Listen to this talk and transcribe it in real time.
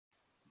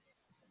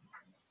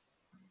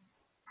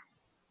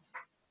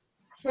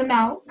So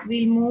now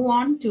we'll move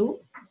on to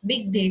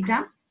big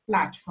data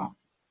platform.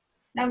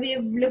 Now we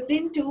have looked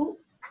into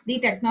the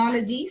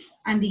technologies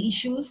and the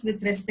issues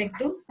with respect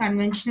to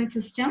conventional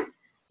system,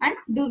 and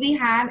do we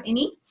have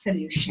any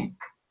solution?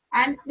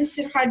 And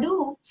Mr.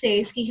 Hadoop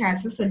says he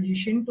has a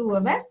solution to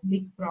our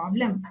big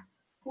problem.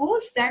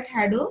 Who's that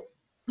Hadoop?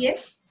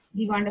 Yes,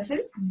 the wonderful,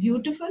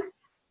 beautiful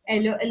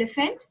yellow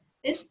elephant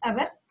is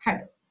our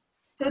Hadoop.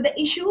 So the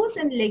issues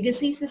in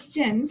legacy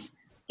systems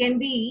can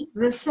be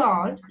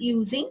resolved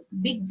using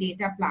big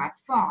data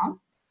platform,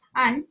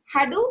 and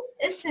Hadoop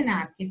is an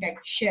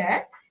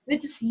architecture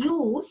which is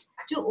used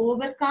to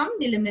overcome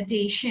the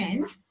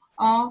limitations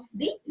of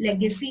the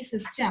legacy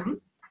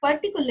system,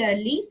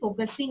 particularly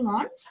focusing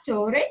on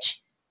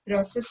storage,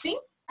 processing,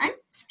 and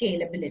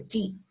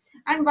scalability.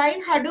 And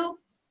why Hadoop?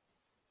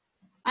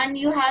 And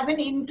you have an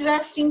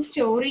interesting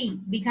story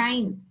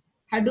behind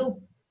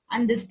Hadoop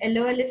and this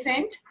yellow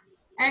elephant.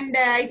 And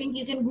I think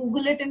you can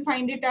Google it and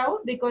find it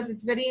out because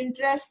it's very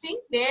interesting,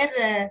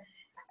 where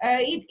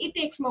it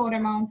takes more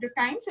amount of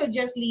time. So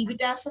just leave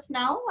it as of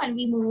now and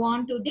we move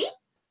on to the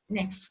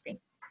next thing.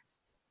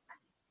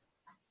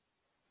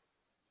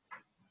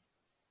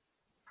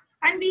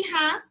 And we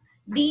have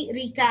the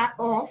recap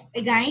of,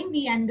 again,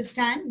 we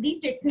understand the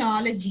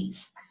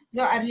technologies.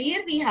 So earlier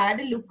we had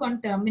a look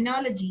on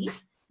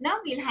terminologies. Now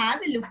we'll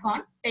have a look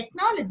on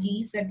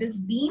technologies that is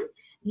being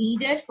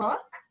needed for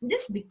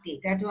this big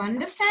data. To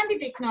understand the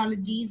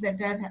technologies that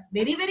are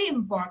very, very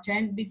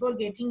important before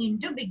getting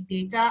into big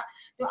data,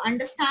 to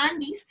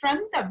understand the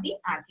strength of the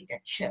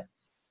architecture.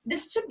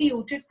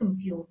 Distributed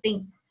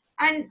computing.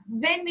 And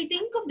when we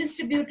think of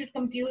distributed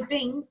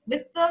computing,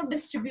 without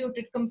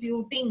distributed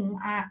computing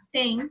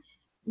thing,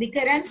 the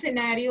current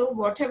scenario,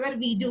 whatever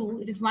we do,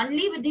 it is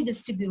only with the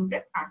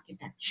distributed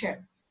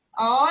architecture.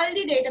 All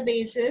the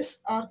databases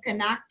are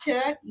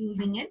connected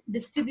using a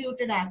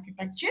distributed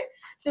architecture.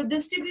 So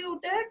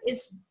distributed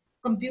is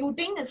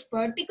computing is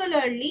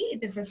particularly,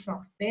 it is a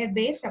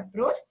software-based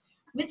approach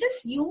which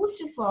is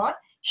used for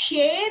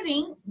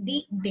sharing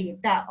the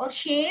data or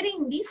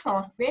sharing the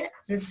software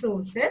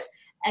resources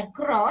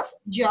across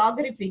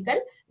geographical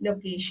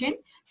location.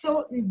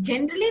 So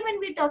generally when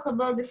we talk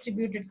about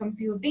distributed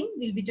computing,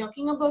 we'll be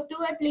talking about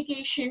two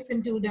applications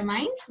in two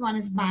domains. One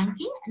is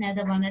banking,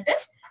 another one it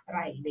is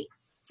railway.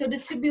 So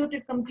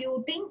distributed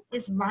computing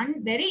is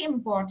one very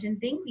important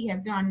thing we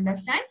have to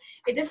understand.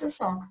 It is a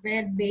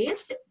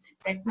software-based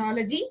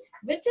technology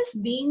which is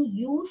being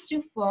used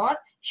for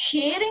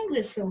sharing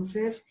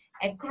resources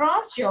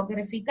across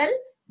geographical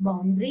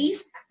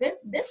boundaries with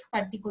this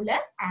particular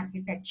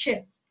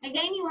architecture.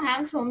 Again, you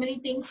have so many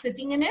things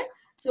sitting in it.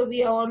 So we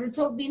have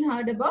also been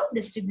heard about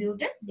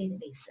distributed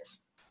databases.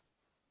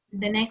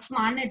 The next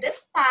one, it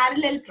is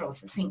parallel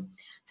processing.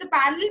 So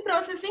parallel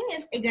processing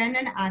is again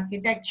an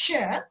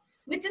architecture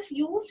which is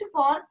used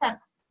for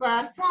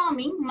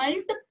performing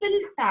multiple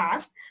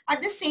tasks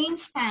at the same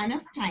span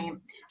of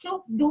time.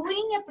 So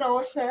doing a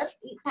process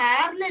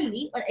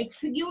parallelly or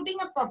executing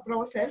a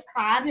process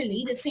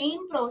parallelly, the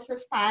same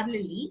process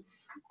parallelly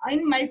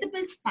in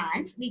multiple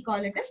spans, we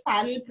call it as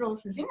parallel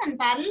processing. And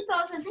parallel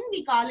processing,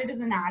 we call it as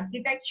an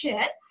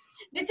architecture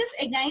which is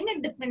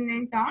again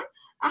dependent on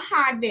a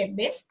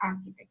hardware-based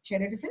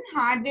architecture. It is a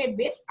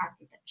hardware-based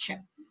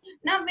architecture.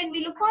 Now, when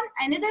we look on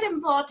another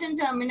important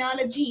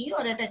terminology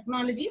or a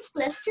technology is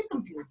cluster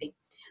computing.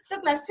 So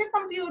cluster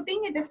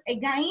computing, it is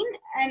again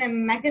a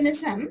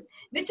mechanism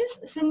which is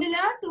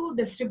similar to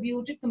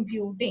distributed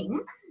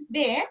computing,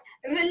 where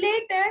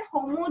related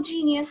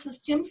homogeneous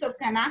systems are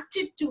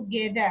connected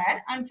together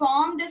and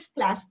formed as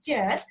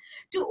clusters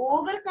to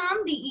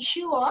overcome the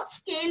issue of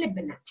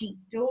scalability.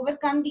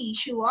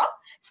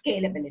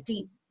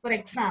 For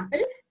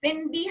example,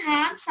 when we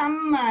have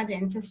some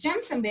gen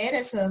systems, some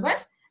various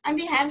servers, and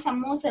we have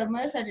some more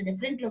servers at a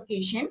different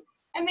location,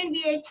 and when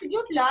we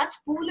execute large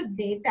pool of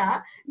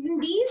data, then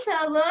these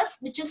servers,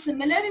 which are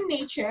similar in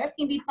nature,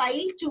 can be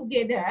piled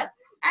together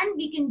and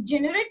we can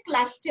generate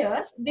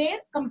clusters where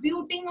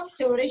computing of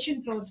storage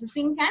and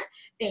processing can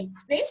take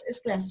place is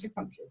cluster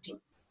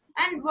computing.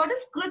 And what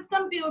is grid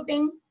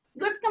computing?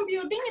 Grid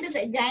computing, it is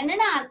again an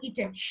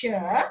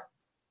architecture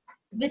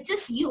which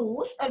is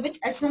used or which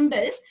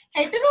assembles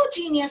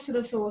heterogeneous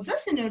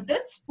resources in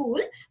its pool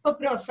for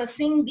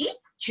processing the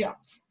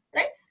jobs,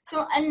 right?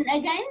 So, and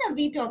again,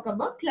 we talk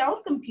about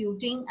cloud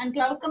computing, and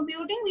cloud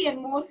computing, we are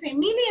more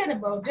familiar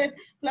about it.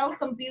 Cloud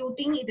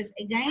computing, it is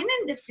again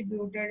a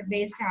distributed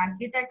based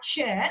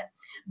architecture,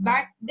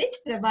 but which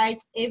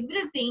provides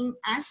everything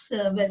as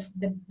service.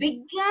 The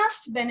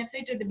biggest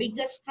benefit or the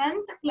biggest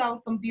strength of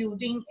cloud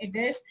computing, it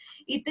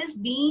is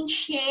being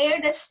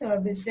shared as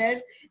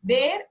services,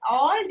 where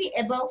all the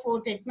above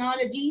four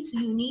technologies,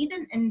 you need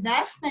an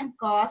investment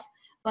cost.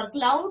 For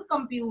cloud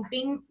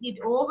computing, it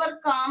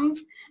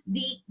overcomes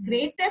the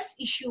greatest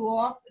issue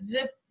of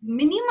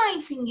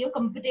minimizing your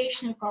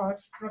computational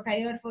costs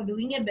required for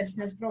doing a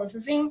business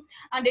processing,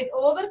 and it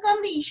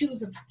overcomes the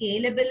issues of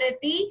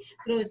scalability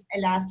through its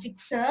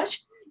Elasticsearch.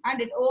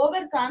 and it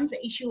overcomes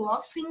the issue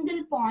of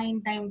single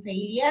point time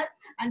failure,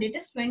 and it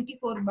is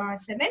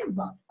 24/7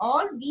 bound.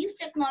 All these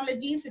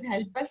technologies it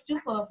help us to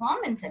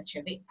perform in such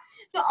a way.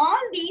 So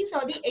all these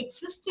are the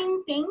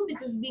existing thing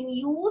which is being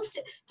used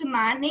to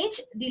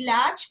manage the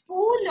large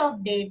pool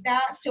of data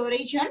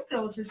storage and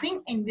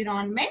processing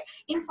environment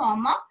in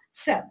form of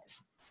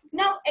service.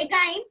 Now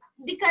again,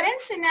 the current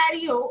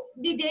scenario,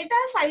 the data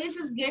size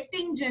is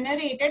getting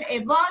generated,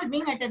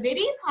 evolving at a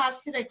very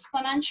faster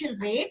exponential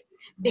rate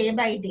day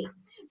by day.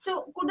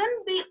 So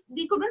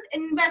we couldn't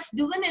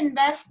do an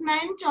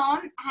investment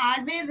on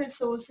hardware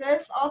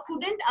resources, or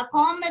couldn't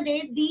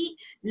accommodate the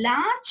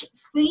large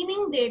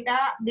streaming data,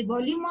 the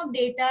volume of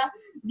data,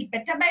 the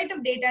petabyte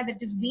of data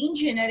that is being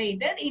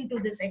generated into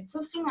this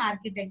existing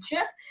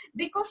architectures,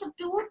 because of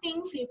two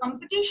things. Your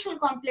computational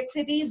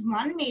complexity is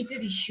one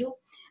major issue,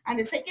 and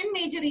the second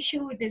major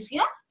issue, it is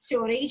your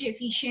storage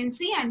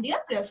efficiency and your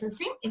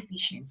processing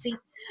efficiency.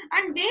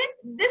 And where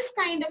this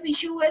kind of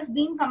issue has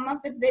been come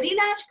up with very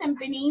large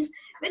companies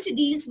which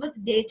deals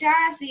with data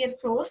as their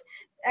source,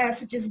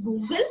 such as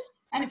Google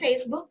and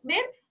Facebook,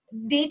 where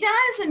data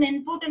is an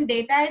input and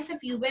data is a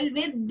fuel,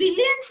 where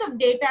billions of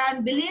data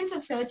and billions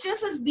of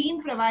searches is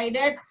being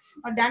provided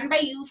or done by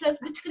users,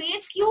 which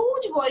creates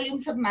huge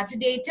volumes of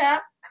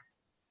metadata,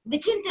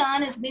 which in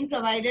turn has been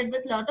provided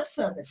with a lot of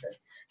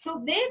services.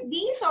 So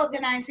these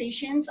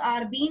organizations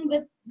are being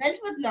dealt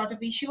with a lot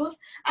of issues,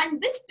 and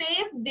which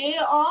paved way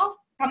of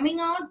coming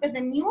out with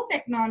a new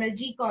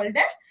technology called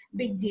as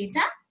big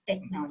data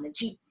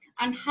technology,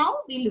 and how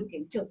we look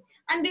into.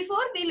 And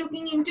before we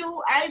looking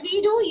into,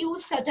 we do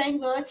use certain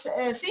words,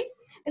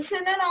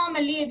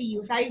 synonymously we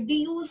use. I do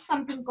use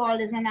something called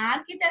as an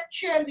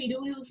architecture, we do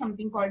use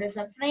something called as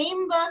a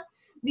framework,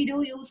 we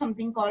do use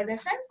something called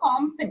as a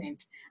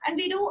component, and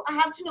we do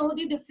have to know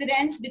the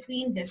difference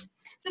between this.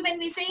 So when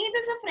we say it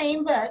is a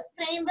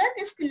framework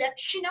is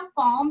collection of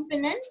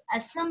components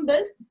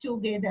assembled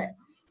together,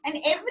 and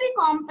every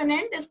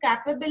component is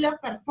capable of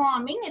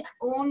performing its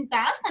own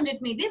task, and it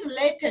may be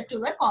related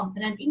to a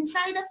component.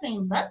 Inside a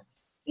framework,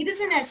 it is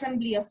an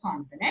assembly of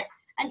components,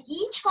 and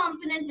each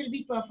component will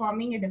be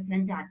performing a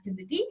different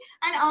activity,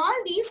 and all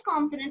these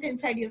components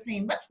inside your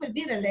frameworks will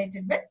be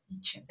related with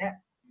each other.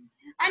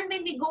 And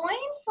when we go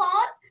in for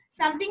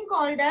something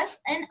called as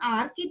an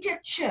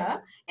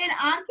architecture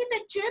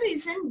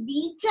is a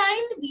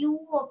detailed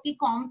view of the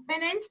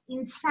components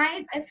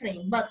inside a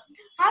framework,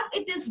 how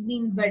it is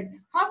being built,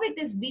 how it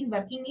is been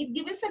working. It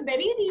gives us a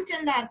very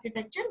detailed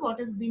architecture, what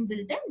has been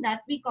built in,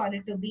 that we call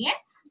it to be an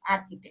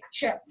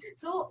architecture.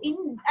 So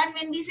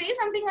when we say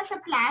something as a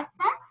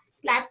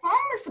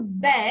platform is a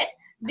bed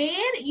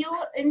where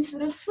your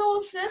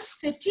resources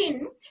sit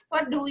in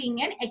for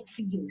doing an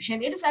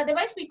execution. It is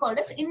otherwise we call it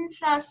as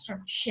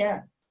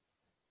infrastructure.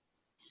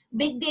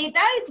 Big data,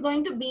 it's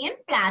going to be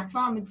a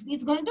platform.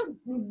 It's going to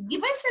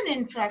give us an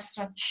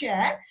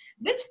infrastructure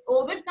which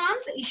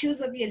overcomes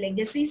issues of your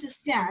legacy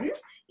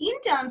systems in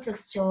terms of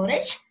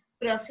storage,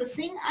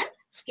 processing, and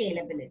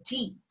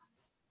scalability.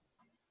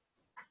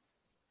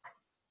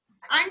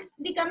 And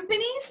the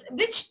companies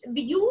which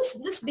use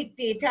this big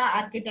data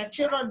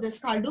architecture or this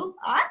Hadoop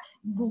are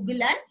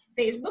Google and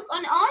Facebook.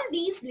 On all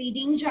these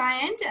leading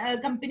giant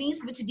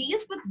companies which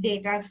deals with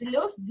data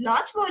silos,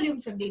 large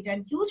volumes of data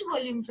and huge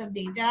volumes of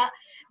data,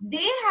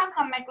 they have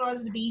come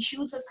across with the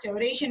issues of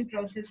storage and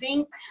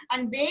processing,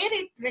 and where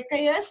it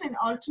requires an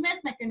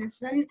alternate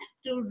mechanism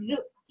to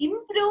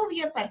improve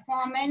your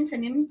performance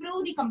and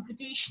improve the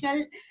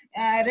computational,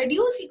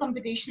 reduce the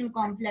computational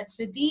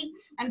complexity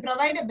and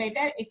provide a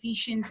better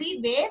efficiency,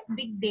 where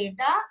big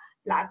data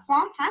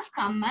platform has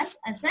come as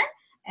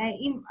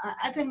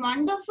a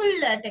wonderful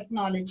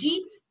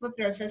technology for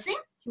processing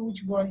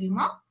huge volume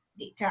of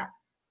data.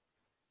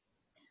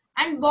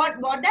 And what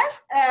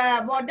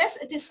does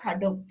it is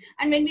Hadoop?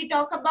 And when we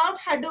talk about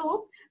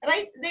Hadoop,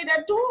 right, there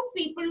are two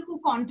people who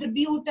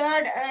contributed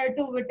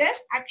to it.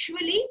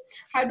 Actually,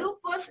 Hadoop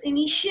was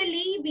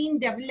initially being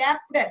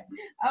developed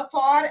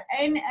for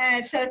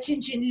a search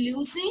engine.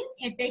 Lucene,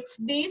 a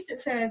text-based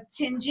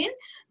search engine,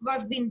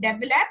 was being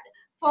developed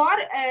for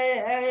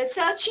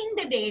searching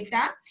the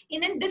data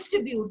in a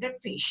distributed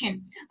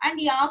fashion.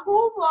 And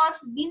Yahoo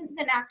was in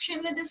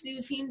connection with this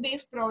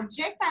Lucene-based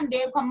project, and they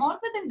have come out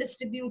with a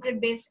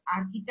distributed-based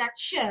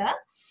architecture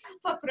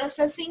for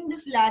processing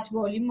this large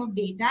volume of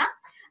data.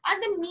 At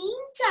the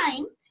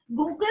meantime,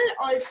 Google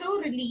also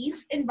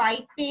released a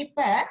white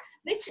paper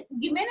which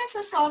given us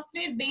a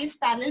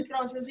software-based parallel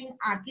processing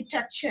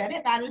architecture,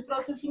 a parallel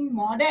processing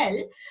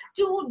model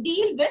to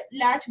deal with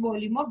large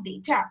volume of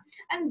data.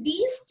 And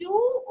these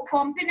two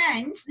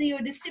components, the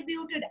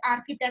distributed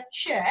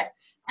architecture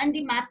and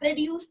the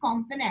MapReduce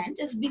component,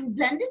 has been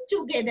blended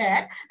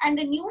together, and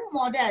a new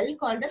model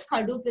called as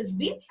Hadoop has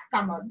been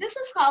come out. This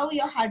is how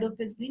your Hadoop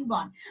has been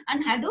born.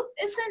 And Hadoop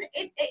is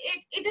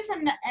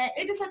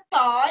it is a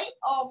toy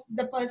of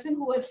the person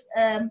who was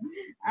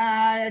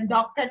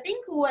Doc Cutting,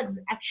 who has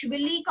actually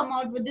come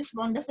out with this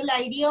wonderful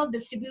idea of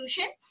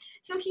distribution.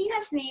 So he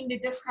has named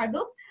it as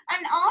Hadoop,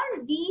 and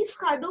all these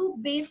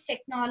Hadoop based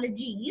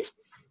technologies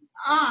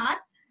are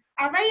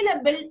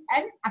available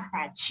in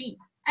Apache.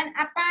 And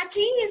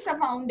Apache is a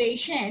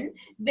foundation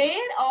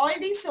where all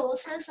the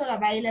sources are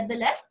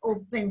available as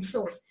open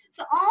source.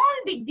 So all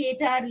big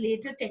data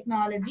related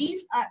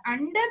technologies are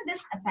under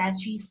this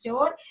Apache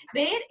store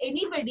where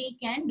anybody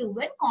can do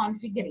a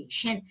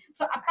configuration.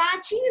 So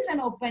Apache is an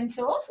open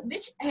source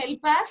which help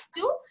us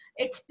to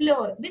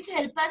explore, which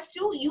help us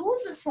to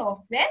use the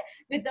software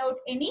without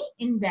any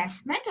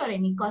investment or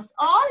any cost.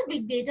 All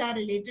big data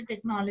related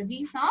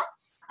technologies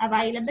are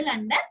available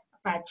under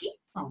Apache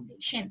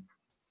Foundation.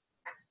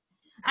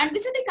 And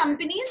which are the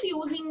companies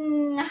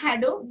using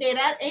Hadoop? There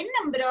are n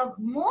number of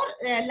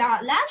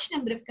large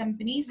number of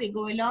companies, they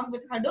go along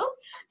with Hadoop.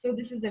 So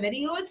this is a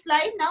very old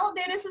slide. Now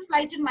there is a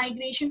slight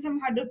migration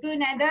from Hadoop to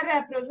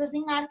another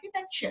processing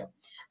architecture.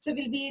 So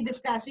we'll be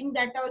discussing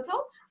that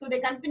also. So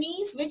the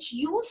companies which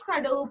use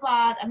Hadoop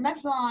are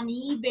Amazon,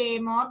 eBay,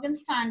 Morgan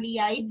Stanley,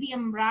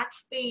 IBM,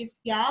 Rackspace,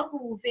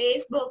 Yahoo,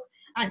 Facebook,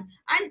 and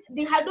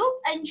the Hadoop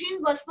engine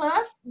was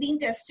first being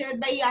tested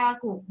by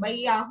Yahoo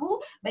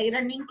by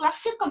running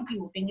cluster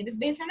computing. It is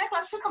based on a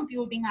cluster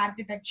computing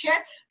architecture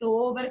to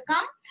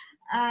overcome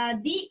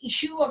the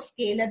issue of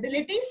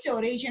scalability,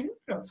 storage, and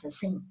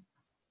processing.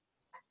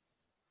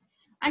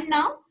 And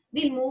now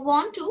we'll move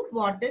on to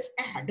what is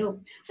a Hadoop.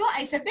 So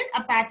I said that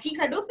Apache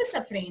Hadoop is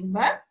a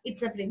framework.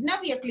 It's a framework. Now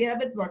we are clear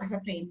with what is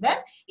a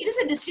framework. It is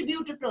a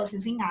distributed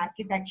processing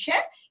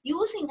architecture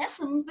using a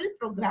simple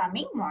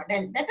programming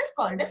model that is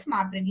called as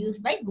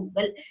MapReduce by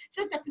Google.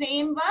 So it's a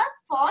framework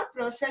for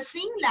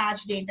processing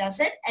large data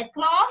set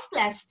across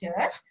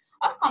clusters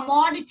of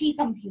commodity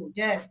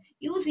computers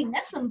using a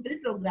simple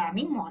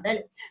programming model.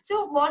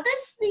 So what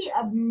is the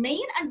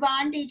main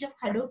advantage of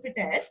Hadoop?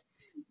 It is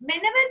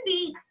whenever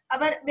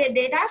our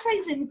data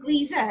size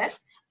increases,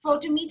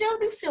 to meet out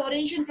the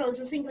storage and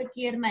processing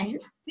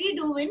requirements, we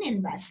do an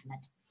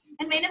investment.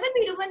 And whenever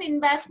we do an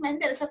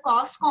investment, there is a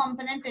cost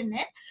component in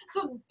it.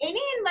 So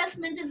any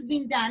investment is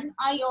being done,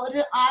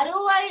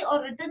 ROI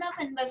or return of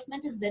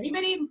investment is very,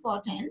 very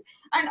important.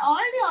 And all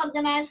the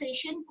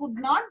organization could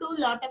not do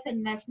a lot of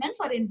investment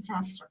for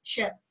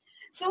infrastructure.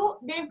 So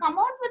they've come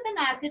out with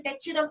an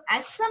architecture of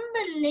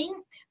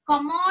assembling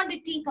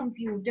commodity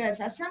computers,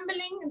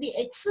 assembling the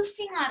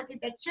existing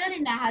architecture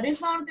in a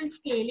horizontal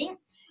scaling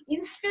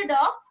instead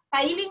of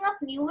piling up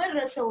newer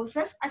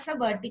resources as a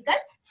vertical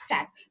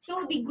stack.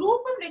 So the group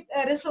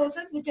of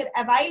resources which are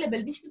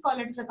available, which we call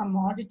it as a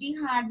commodity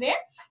hardware,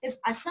 is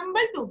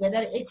assembled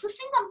together.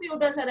 Existing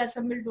computers are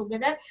assembled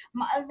together.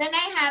 When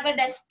I have a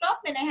desktop,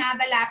 when I have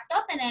a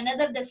laptop and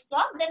another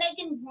desktop, then I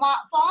can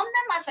form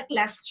them as a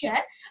cluster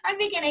and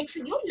we can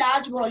execute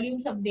large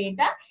volumes of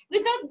data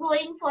without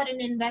going for an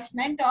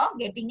investment of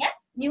getting a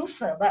new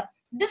server.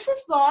 This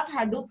is what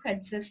Hadoop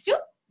helps us to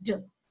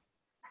do.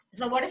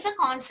 So what is the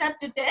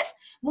concept? It is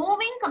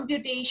moving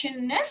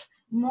computation is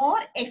more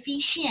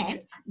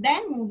efficient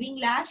than moving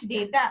large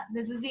data.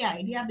 This is the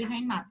idea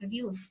behind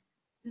MapReduce.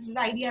 This is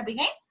the idea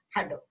behind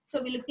Hadoop.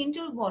 So we look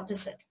into what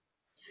is it.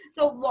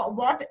 So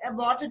what it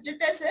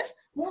is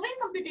moving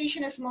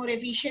computation is more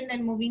efficient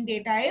than moving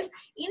data is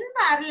in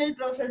parallel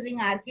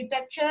processing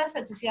architecture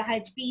such as your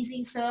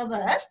HPC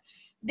servers.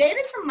 There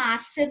is a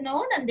master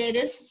node and there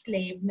is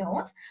slave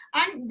nodes,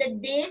 and the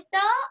data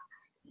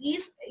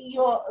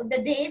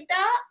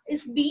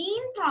is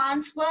being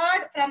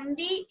transferred from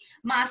the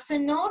master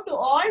node to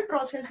all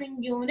processing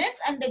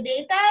units, and the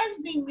data is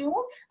being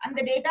moved and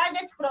the data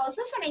gets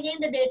processed, and again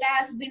the data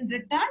has been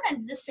returned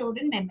and it is stored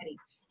in memory.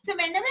 So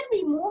whenever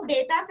we move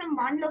data from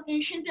one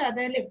location to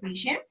other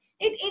location,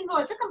 it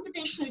involves a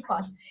computational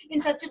cost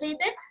in such a way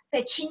that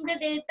fetching the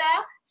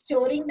data,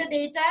 storing the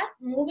data,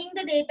 moving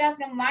the data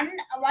from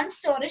one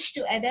storage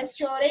to other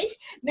storage,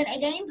 then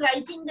again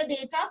writing the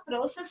data,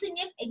 processing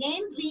it,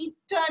 again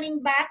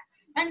returning back.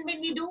 And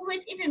when we do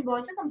it, it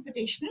involves a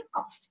computational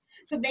cost.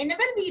 So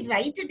whenever we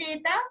write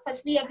data,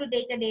 first we have to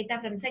take a data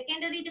from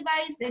secondary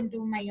device, then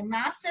to my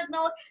master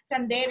node.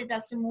 From there, it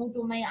has to move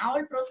to my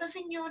owl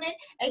processing unit.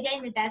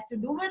 Again, it has to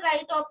do a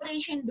write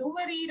operation, do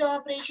a read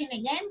operation,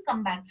 again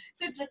come back.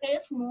 So it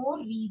requires more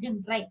read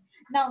and write.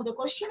 Now, the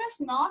question is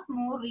not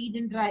more read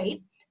and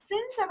write.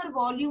 Since our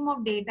volume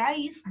of data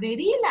is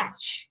very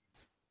large,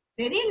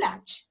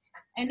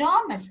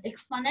 enormous,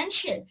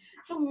 exponential.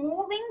 So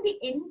moving the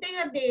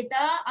entire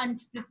data and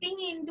splitting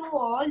into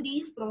all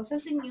these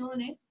processing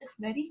units is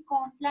very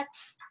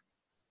complex.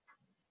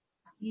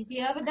 You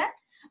clear with that?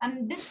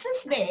 And this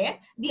is where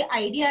the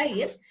idea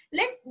is,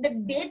 let the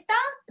data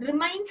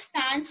remain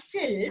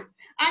standstill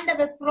and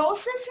our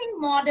processing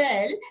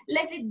model,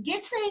 let it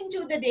gets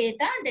into the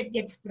data and it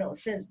gets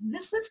processed.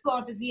 This is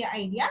what is the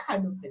idea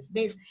Hadoop is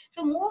based.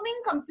 So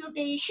moving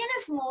computation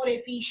is more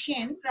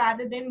efficient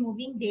rather than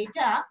moving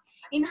data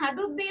in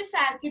Hadoop based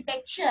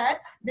architecture,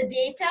 the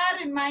data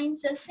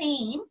remains the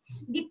same.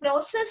 The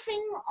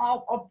processing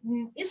of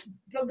is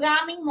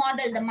programming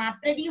model, the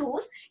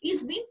MapReduce,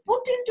 is being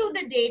put into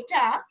the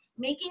data,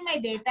 making my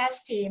data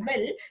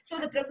stable. So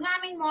the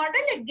programming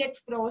model, it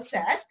gets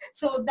processed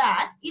so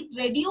that it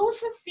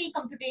reduces the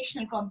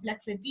computational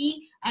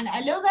complexity and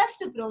allows us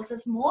to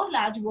process more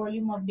large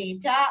volume of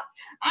data.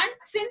 And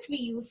since we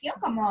use your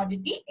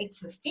commodity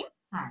existing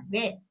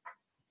hardware.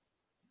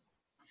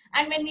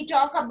 And when we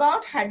talk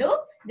about Hadoop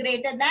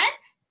greater than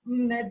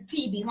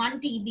TB, 1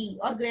 TB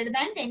or greater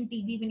than 10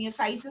 TB, when your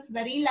size is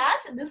very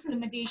large, this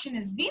limitation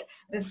has been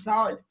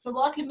resolved. So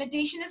what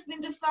limitation has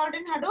been resolved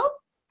in Hadoop?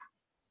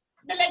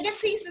 The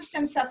legacy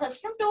system suffers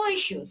from two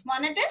issues.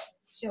 One, it is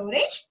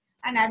storage,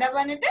 and other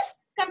one, it is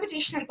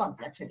computational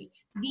complexity.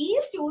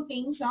 These two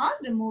things are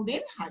removed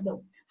in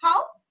Hadoop.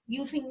 How?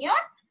 Using your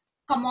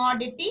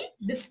commodity,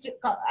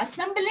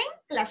 assembling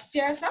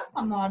clusters of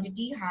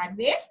commodity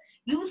hardware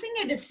using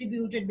a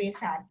distributed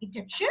based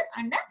architecture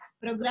and a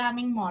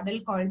programming model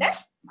called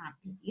as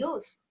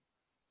MapReduce.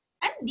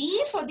 And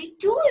these are the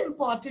two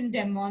important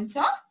demands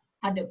of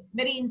Hadoop.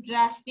 Very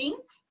interesting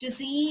to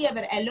see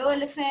our yellow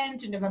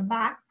elephant and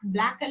our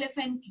black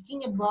elephant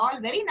kicking a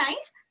ball. Very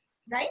nice,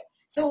 right?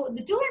 So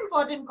the two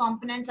important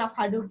components of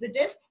Hadoop, it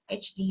is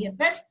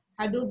HDFS,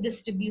 Hadoop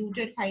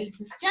Distributed File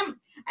System,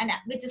 and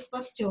which is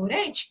for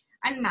storage,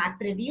 and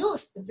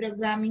MapReduce, the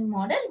programming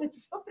model, which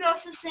is for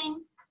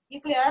processing. You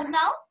clear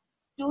now?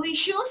 Two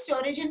issues,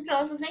 storage and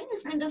processing,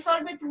 has been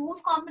resolved with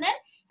whose component?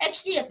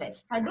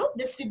 HDFS, Hadoop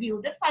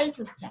Distributed File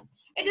System.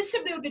 A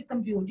distributed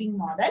computing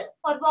model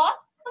for what?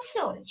 For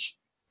storage.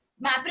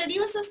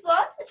 MapReduce is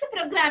what? It's a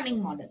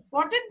programming model.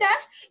 What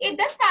it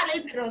does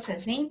parallel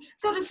processing.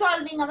 So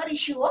resolving our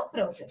issue of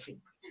processing.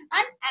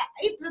 And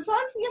it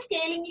resolves your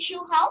scaling issue.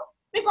 How?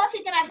 Because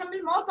you can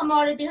assemble more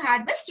commodity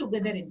hardware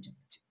together into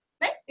it.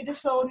 Right? It is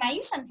so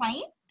nice and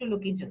fine to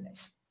look into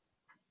this.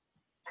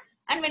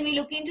 And when we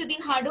look into the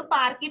Hadoop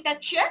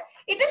architecture,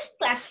 it is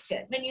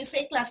cluster. When you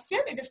say cluster,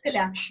 it is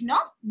collection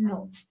of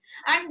nodes.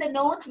 And the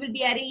nodes will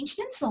be arranged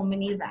in so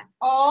many racks.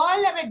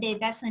 All our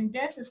data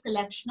centers is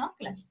collection of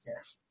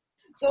clusters.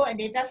 So a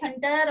data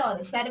center or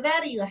a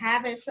server, you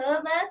have a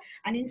server,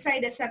 and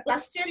inside a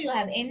cluster, you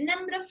have n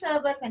number of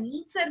servers, and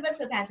each server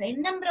has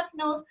n number of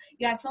nodes.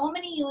 You have so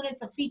many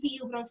units of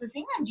CPU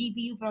processing and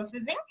GPU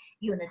processing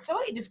units. So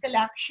it is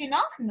collection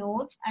of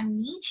nodes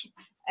and each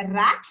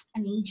racks,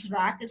 and each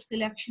rack is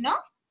collection of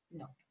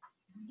nodes.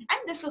 And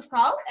this is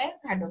how a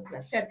Hadoop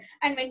cluster.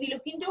 And when we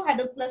look into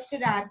Hadoop cluster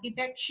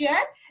architecture,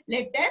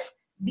 let us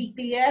be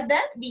clear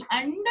that we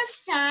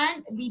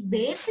understand the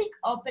basic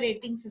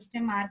operating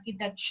system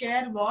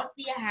architecture, what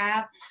we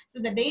have. So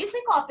the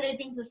basic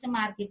operating system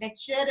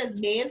architecture is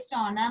based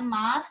on a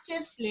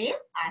master-slave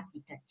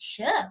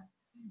architecture.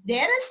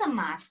 There is a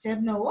master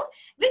node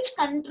which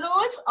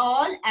controls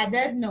all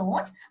other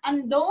nodes,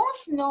 and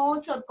those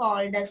nodes are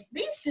called as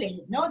the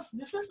slave nodes.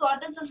 This is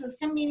what is the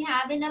system we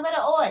have in our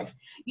OS.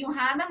 You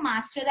have a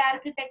master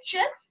architecture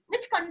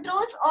which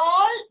controls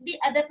all the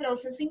other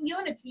processing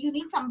units. You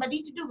need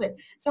somebody to do it.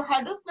 So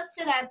Hadoop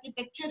cluster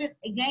architecture is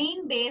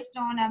again based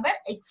on our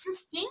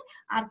existing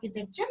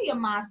architecture, your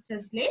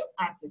master-slave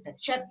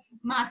architecture.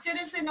 Master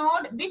is a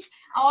node which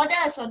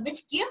orders or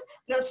which give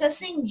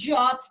processing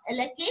jobs,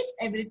 allocates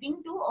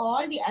everything to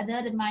all the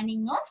other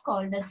remaining nodes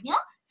called as your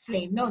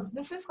slave nodes.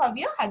 This is how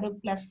your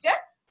Hadoop cluster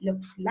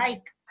looks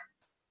like.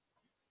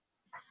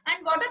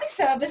 And what are the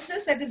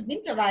services that is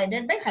being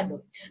provided by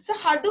Hadoop? So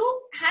Hadoop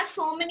has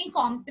so many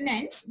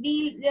components.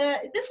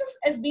 This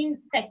has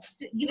been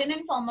text, given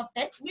in form of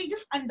text. We'll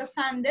just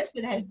understand this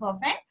with the help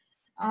of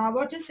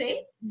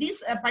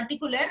this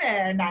particular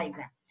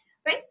diagram,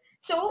 right?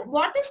 So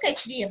what is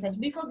HDFS?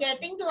 Before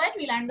getting to it,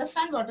 we'll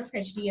understand what is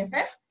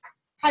HDFS.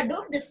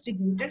 Hadoop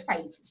Distributed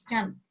File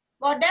System.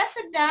 What does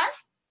it do?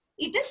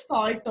 It is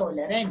fault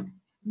tolerant,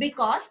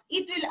 because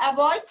it will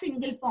avoid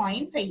single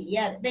point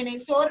failure. When I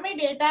store my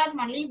data at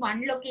only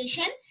one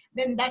location,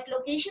 then that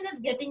location is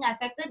getting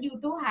affected due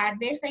to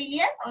hardware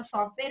failure or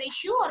software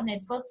issue or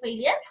network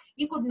failure.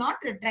 You could not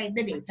retrieve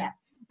the data.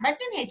 But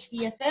in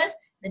HDFS,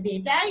 the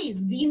data is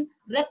being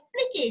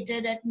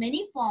replicated at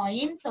many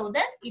points so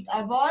that it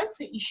avoids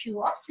the issue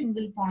of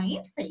single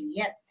point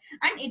failure.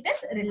 And it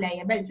is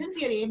reliable. Since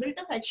you are able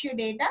to fetch your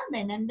data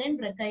when and when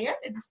required,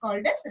 it is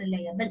called as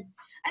reliable.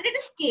 And it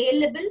is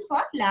scalable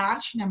for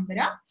large number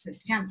of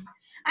systems.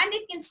 And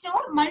it can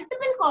store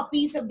multiple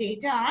copies of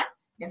data on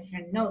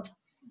different nodes.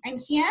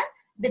 And here,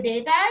 the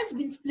data has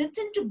been split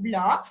into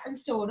blocks and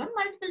stored on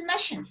multiple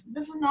machines.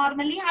 This will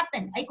normally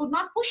happen. I could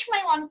not push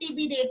my 1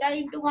 TB data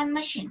into one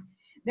machine.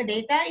 The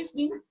data is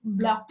being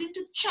blocked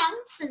into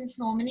chunks in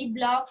so many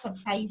blocks of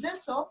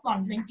sizes of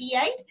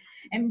 128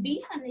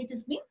 MBs, and it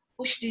is being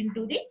pushed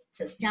into the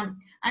system.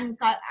 And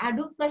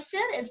Hadoop cluster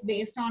is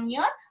based on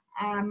your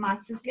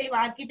master-slave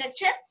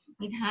architecture.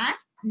 It has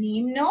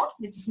name node,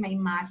 which is my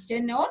master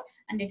node,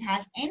 and it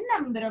has n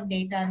number of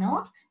data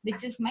nodes,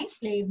 which is my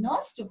slave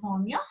nodes, to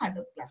form your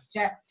Hadoop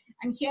cluster.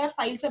 And here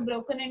files are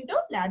broken into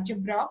larger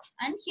blocks.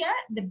 And here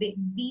the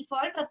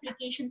default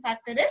replication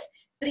factor is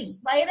 3.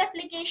 Why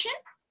replication?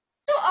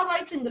 To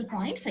avoid single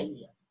point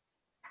failure.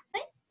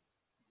 Right?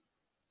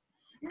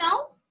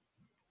 Now,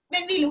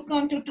 when we look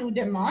onto two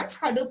demos,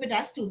 Hadoop it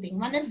has two things.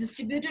 One is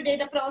distributed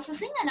data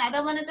processing,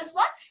 another one it is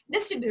what?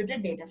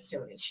 Distributed data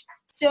storage.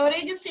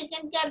 Storage is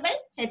taken care by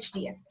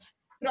HDFS.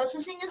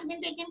 Processing has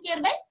been taken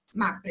care by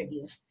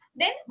MapReduce.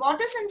 Then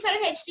what is inside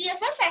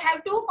HDFS? I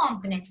have two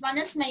components. One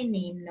is my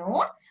name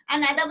node.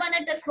 Another one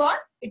it is what?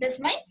 It is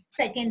my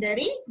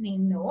secondary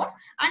name node.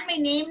 And my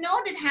name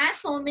node, it has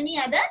so many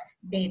other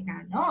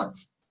data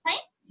nodes. Right?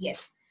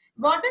 Yes.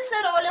 What is the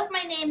role of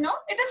my name node?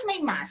 It is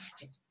my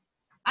master.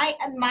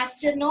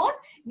 Master node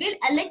will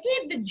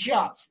allocate the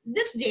jobs.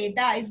 This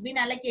data is being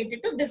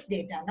allocated to this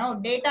data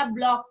node. Data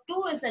block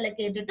 2 is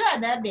allocated to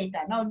other data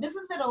node. This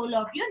is the role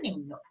of your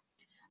name node.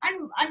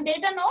 And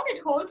data node,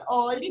 it holds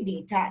all the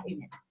data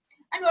in it.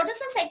 And what is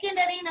the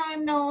secondary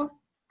name node?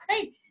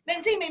 Right?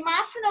 When say my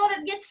master node,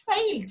 it gets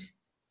failed.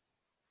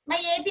 My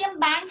ATM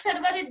bank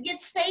server, it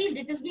gets failed.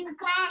 It has been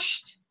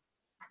crashed.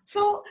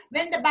 So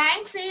when the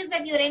bank says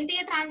that your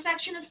entire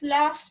transaction is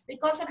lost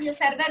because of your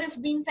server is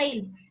being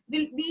failed,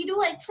 will we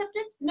do accept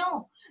it?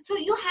 No. So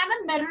you have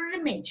a mirror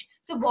image.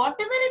 So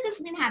whatever it has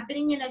been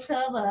happening in a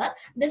server,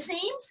 the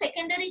same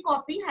secondary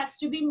copy has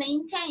to be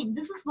maintained.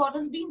 This is what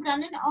has been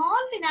done in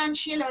all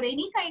financial or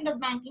any kind of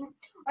banking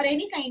or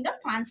any kind of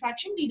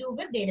transaction we do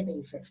with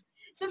databases.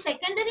 So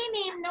secondary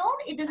name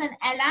node, it is an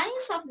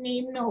alliance of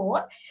name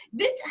node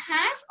which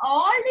has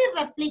all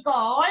the replica,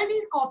 all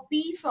the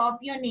copies of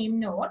your name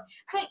node.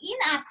 So in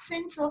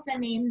absence of a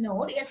name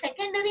node, a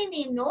secondary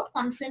name node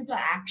comes into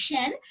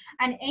action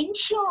and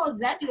ensures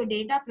that your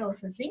data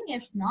processing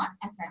is not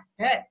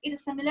affected. It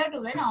is similar to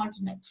an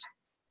alternate.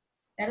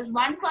 There is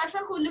one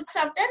person who looks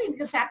after in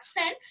his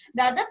absence.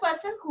 The other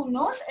person who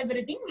knows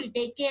everything will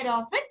take care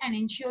of it and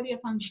ensure your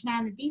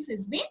functionalities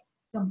is being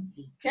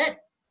completed.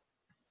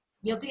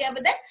 You're clear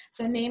with that?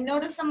 So name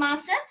node is a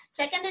master,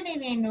 secondary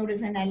name node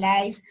is an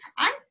allies,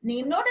 and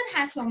name node it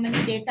has so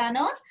many data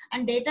nodes,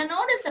 and data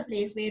node is a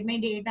place where my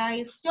data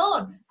is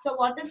stored. So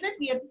what is it?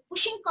 We are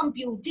pushing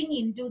computing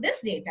into this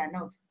data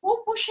nodes.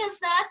 Who pushes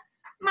that?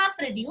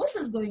 MapReduce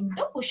is going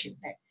to push it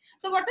there.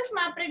 So what is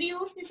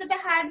MapReduce? Is it a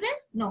hardware?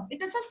 No,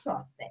 it is a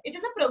software. It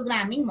is a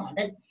programming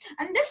model.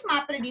 And this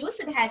MapReduce,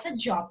 it has a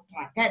job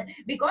tracker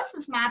because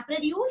this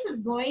MapReduce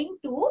is going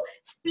to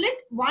split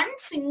one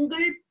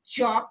single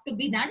job to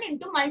be done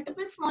into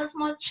multiple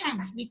small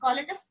chunks. We call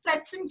it as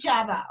threads in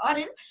Java or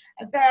in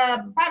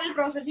the parallel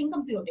processing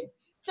computing.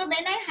 So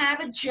when I have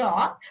a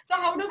job, so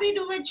how do we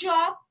do a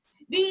job?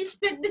 We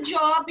split the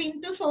job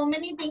into so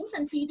many things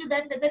and see to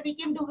that whether we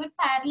can do it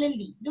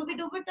parallelly. Do we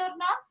do it or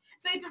not?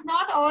 So it is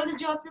not all the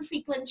jobs are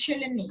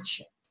sequential in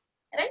nature,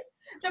 right?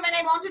 So when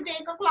I want to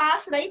take a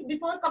class, right,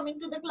 before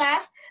coming to the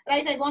class,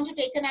 right, I want to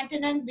take an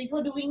attendance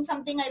before doing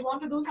something, I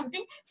want to do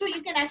something. So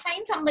you can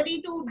assign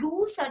somebody to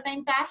do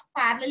certain tasks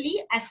parallelly,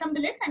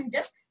 assemble it and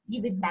just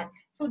give it back.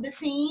 So the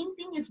same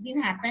thing is been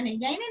happen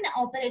again in the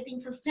operating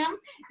system.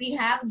 We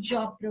have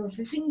job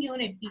processing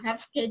unit. We have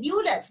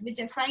schedulers which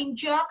assign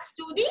jobs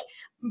to the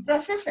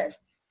processors.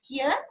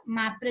 Here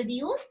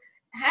MapReduce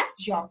has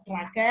job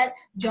tracker.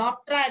 Job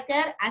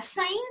tracker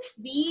assigns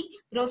the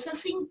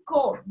processing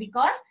code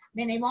because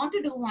when I want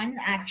to do one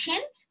action,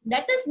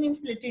 that is being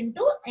split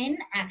into n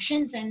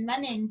actions, n1,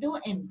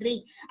 n2,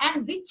 n3.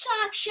 And which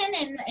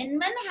action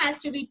n1 has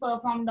to be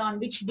performed on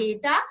which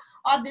data,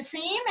 or the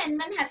same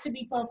n1 has to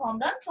be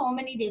performed on so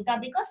many data,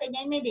 because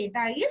again my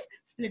data is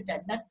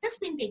splitted. That has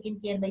been taken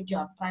care by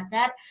job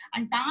tracker,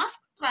 and task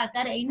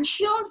tracker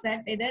ensures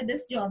that whether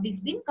this job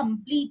is being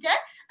completed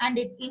and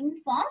it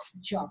informs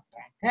job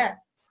tracker.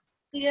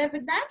 Clear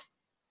with that?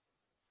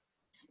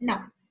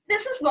 Now,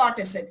 this is what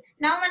is it.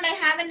 Now when I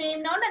have a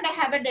name node and I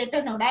have a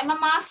data node, I'm a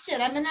master,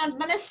 I'm an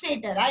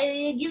administrator.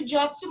 I give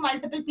jobs to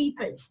multiple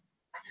peoples.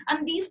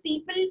 And these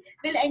people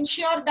will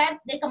ensure that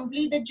they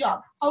complete the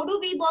job. How do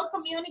we both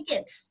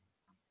communicate?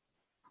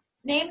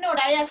 Name node,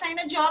 I assign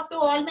a job to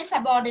all my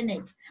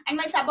subordinates. And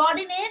my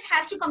subordinate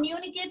has to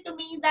communicate to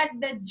me that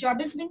the job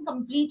is being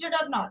completed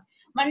or not.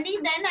 Only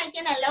then I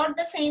can allot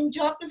the same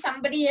job to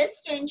somebody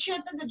else to ensure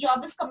that the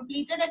job is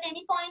completed at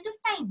any point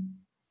of time.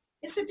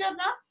 Is it or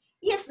not?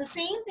 Yes, the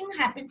same thing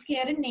happens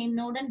here in name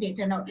node and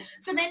data node.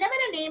 So whenever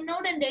a name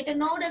node and data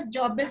node as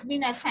job has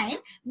been assigned,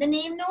 the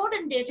name node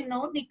and data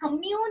node, they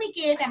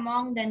communicate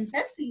among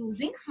themselves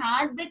using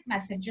heartbeat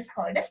messages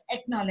called as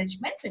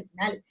acknowledgement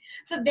signal.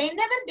 So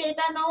whenever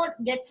data node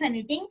gets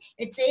anything,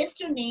 it says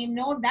to name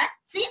node that,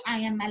 see, I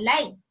am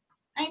alive.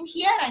 I'm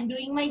here, I'm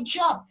doing my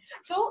job.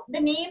 So the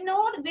name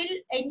node will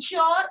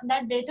ensure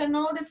that data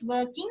node is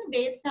working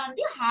based on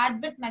the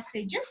heartbeat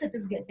messages it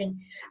is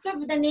getting.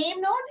 So if the name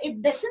node,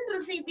 it doesn't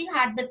receive the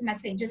heartbeat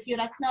messages,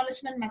 your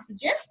acknowledgement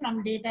messages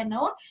from data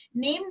node,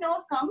 name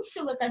node comes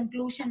to a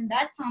conclusion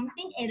that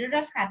something error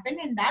has happened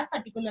in that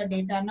particular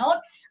data node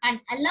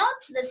and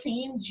allots the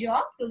same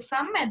job to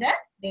some other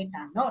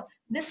data node.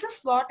 This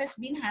is what has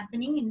been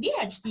happening in the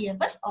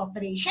HDFS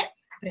operation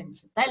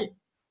principle.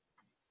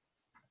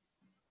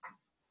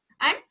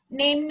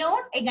 Name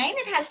node, again,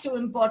 it has two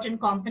important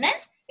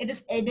components. It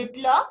is edit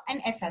log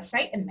and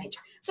FSI image.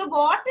 So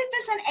what it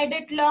is an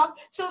edit log?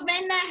 So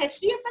when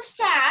HDFS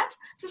starts,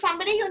 so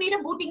somebody you need a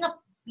booting up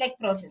like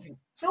processing.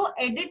 So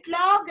edit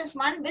log is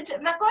one which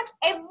records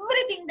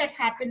everything that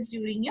happens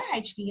during your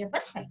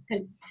HDFS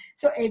cycle.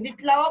 So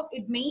edit log,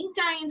 it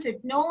maintains,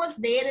 it knows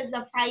there is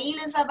a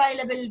file is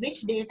available,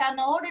 which data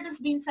node it has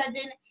been set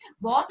in,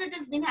 what it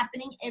has been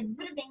happening,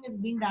 everything is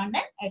being done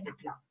in edit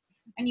log.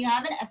 And you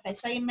have an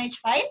FSI image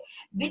file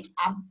which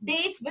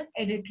updates with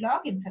edit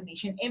log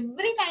information.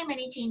 Every time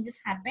any changes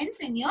happens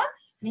in your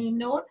name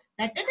node,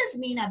 that it has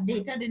been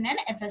updated in an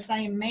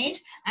FSI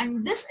image,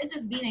 and this it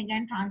has been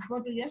again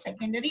transferred to your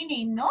secondary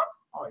name node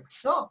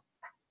also.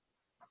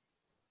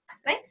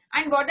 Right?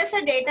 And what is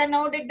a data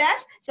node it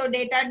does? So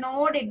data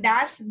node, it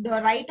does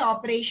the right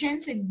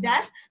operations, it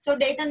does. So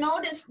data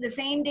node is the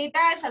same data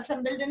is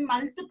assembled in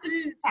multiple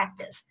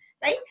factors,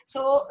 right?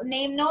 So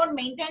name node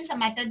maintains a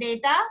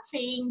metadata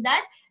saying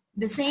that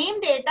the same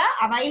data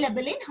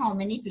available in how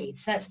many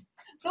places.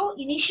 So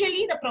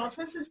initially the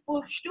process is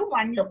pushed to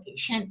one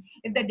location.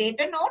 If the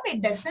data node,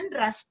 it doesn't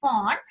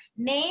respond,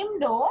 name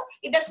node,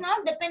 it does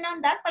not depend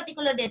on that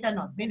particular data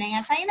node. When I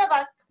assign a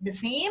work, the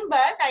same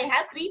work, I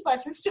have 3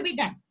 persons to be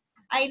done.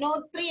 I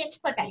know 3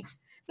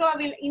 expertise. So I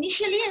will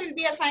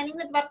be assigning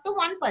that work to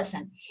one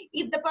person.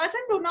 If the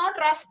person do not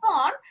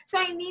respond, so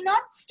I need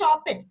not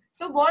stop it.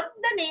 So what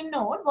the name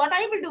node, what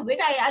I will do it,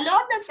 I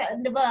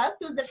allot the work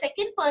to the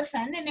second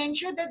person and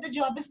ensure that the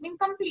job has been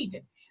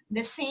completed.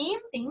 The same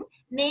thing,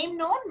 name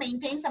node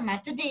maintains a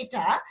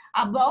metadata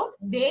about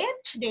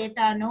which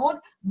data node,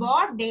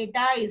 what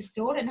data is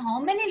stored and how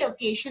many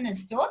location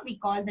is stored. We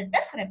call that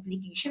as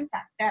replication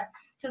factor.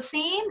 So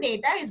same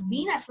data is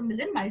being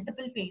assembled in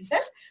multiple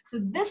phases. So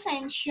this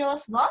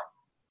ensures what?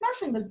 No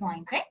single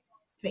point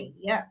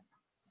failure.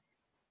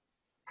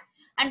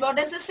 And what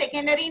is the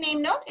secondary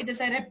name node? It is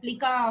a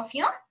replica of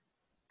your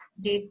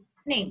name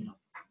node,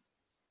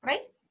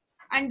 right?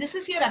 And this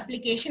is your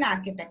application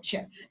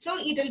architecture. So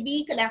it will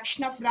be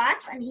collection of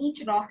racks and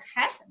each rack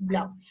has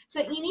block.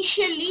 So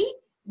initially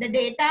the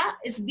data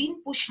is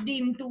being pushed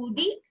into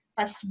the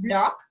first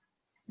block.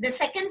 The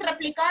second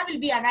replica will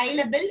be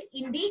available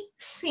in the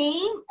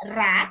same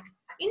rack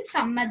in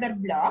some other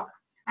block.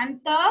 And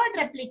third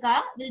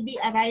replica will be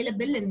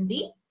available in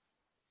the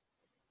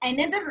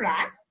another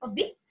rack of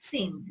the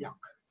same block.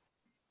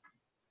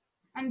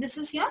 And this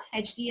is your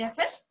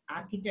HDFS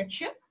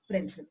architecture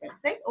principle,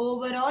 right?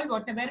 Overall,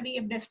 whatever we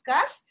have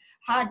discussed,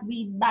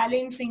 heartbeat,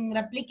 balancing,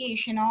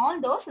 replication,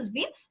 all those has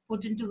been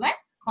put into a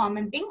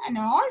common thing, and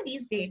all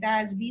these data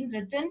has been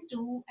written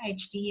to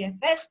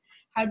HDFS,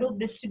 Hadoop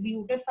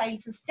Distributed File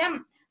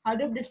System.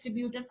 Hadoop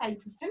Distributed File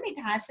System,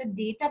 it has a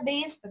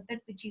database with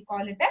it, which you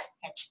call it as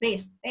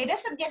HBase. Where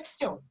does it get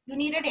stored? You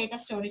need a data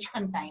storage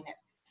container.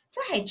 So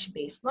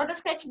HBase. What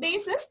is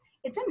HBase is?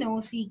 It's a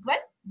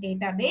NoSQL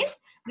database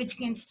which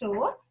can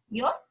store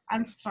your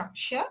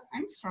unstructured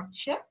and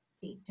structured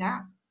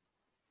data.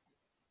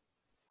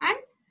 And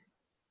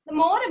the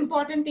more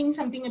important thing,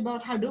 something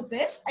about Hadoop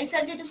is, I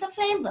said it is a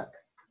framework.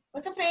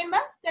 What's a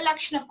framework?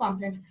 Collection of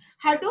components.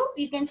 Hadoop,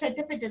 you can set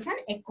up it as an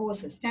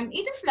ecosystem.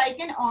 It is like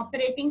an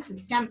operating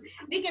system.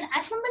 We can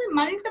assemble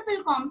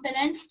multiple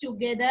components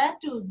together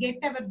to get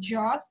our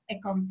jobs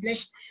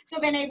accomplished. So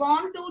when I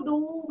want to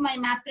do my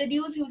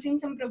MapReduce using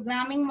some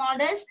programming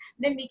models,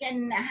 then we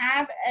can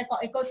have an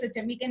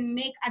ecosystem. We can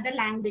make other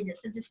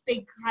languages such as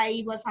Pig,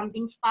 Hive or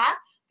something Spark,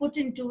 put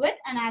into it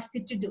and ask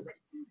it to do it.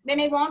 When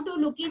I want to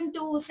look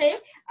into, say,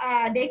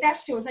 data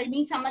stores, I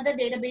need some other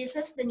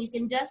databases, then you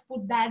can just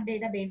put that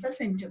databases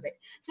into it.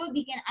 So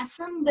we can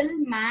assemble,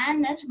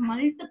 manage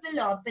multiple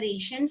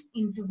operations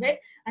into it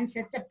and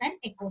set up an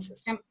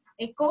ecosystem.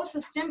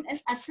 Ecosystem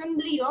is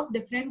assembly of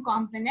different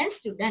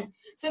components to done.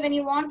 So when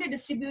you want a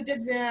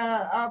distributed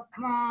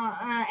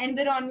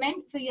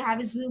environment, so you have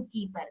a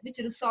zookeeper, which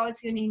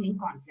resolves your naming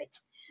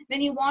conflicts.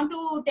 When you want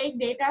to take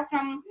data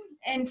from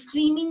and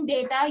streaming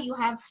data, you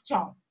have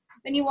Storm.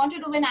 When you want to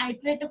do an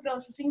iterative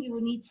processing,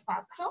 you need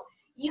Spark. So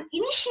you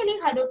initially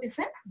Hadoop is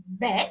a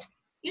bed.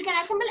 You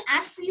can assemble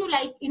as you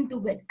like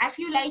into it, as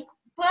you like,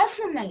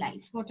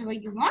 personalize whatever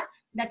you want.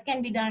 That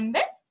can be done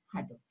with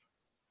Hadoop.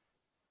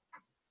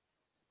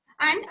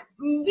 And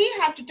we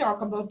have to talk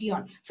beyond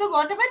Yarn. So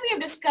whatever we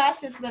have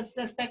discussed is with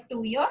respect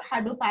to your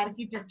Hadoop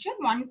architecture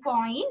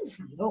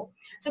 1.0.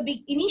 So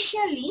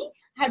initially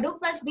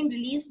Hadoop has been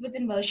released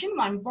within version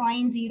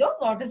 1.0.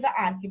 What is the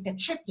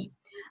architecture key?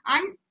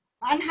 And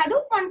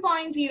Hadoop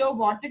 1.0,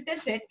 what it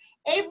is,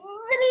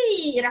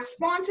 every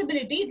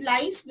responsibility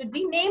lies with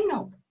the name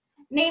node.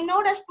 Name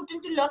node has put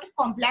into a lot of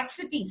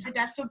complexities. It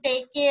has to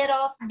take care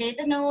of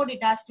data node.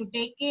 It has to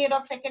take care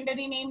of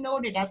secondary name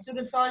node. It has to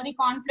resolve the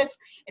conflicts.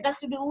 It has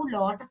to do a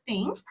lot of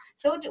things.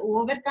 So to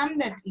overcome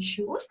that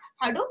issues,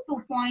 Hadoop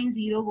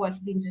 2.0 was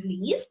been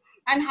released.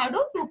 And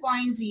Hadoop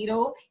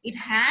 2.0, it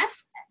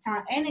has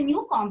a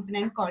new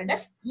component called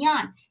as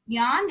Yarn.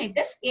 Yarn, it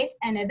is yet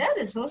another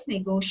resource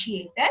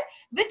negotiator,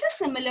 which is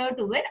similar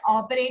to an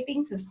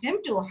operating system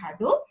to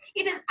Hadoop.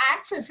 It is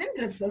acts as a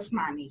resource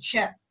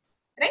manager.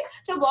 right?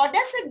 So what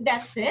does it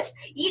does is,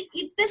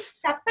 it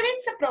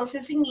separates the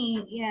processing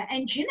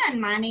engine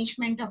and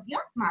management of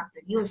your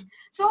MapReduce.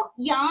 So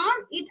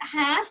Yarn,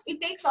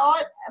 it takes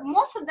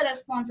most of the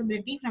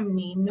responsibility from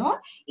NameNode.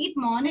 It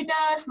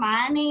monitors,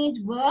 manage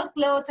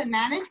workloads and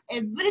manage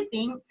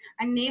everything,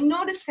 and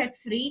NameNode is set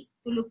free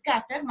to look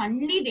after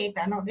only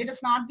data node. It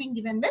is not being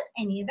given with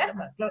any other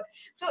workload.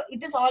 So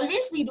it is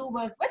always we do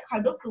work with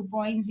Hadoop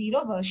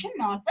 2.0 version,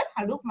 not with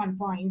Hadoop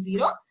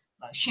 1.0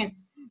 version.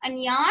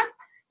 And Yarn,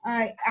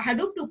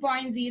 Hadoop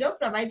 2.0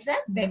 provides a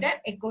better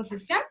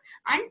ecosystem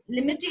and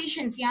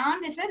limitations.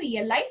 Yarn is a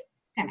real life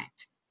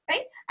connect,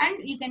 right?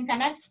 And you can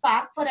connect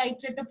Spark for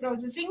iterative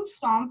processing,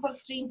 Storm for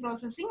stream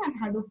processing, and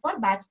Hadoop for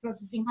batch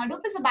processing. Hadoop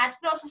is a batch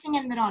processing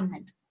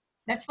environment.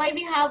 That's why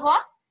we have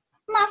what?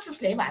 Master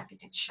slave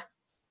architecture.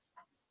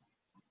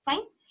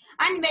 Fine.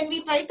 And when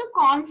we try to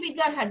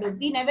configure Hadoop,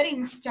 we never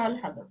install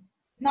Hadoop.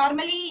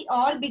 Normally,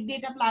 all big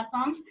data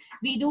platforms,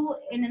 we do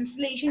an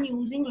installation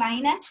using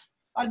Linux,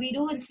 or we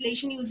do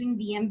installation using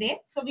VMware.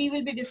 So we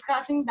will be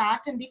discussing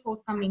that in the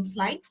forthcoming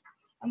slides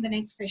on the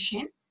next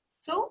session.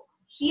 So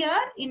here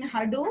in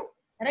Hadoop,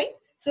 right?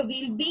 So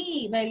we'll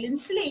be, while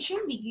installation,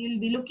 we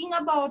will be looking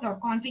about or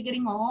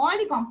configuring all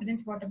the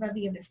components, whatever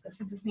we have discussed,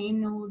 such as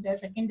name node, the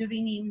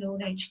secondary name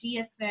node,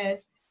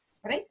 HDFS,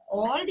 right?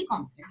 All the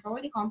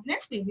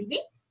components we will be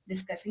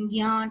discussing,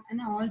 Yarn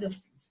and all those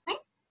things, right?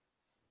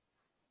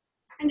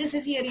 And this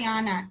is your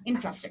Yarn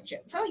infrastructure.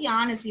 So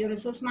Yarn is your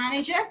resource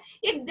manager.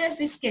 It does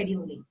the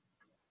scheduling.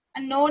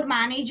 A node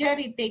manager,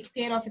 it takes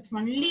care of its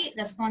only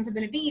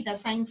responsibility. It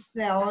assigns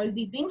all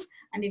the things,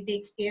 and it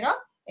takes care of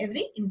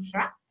every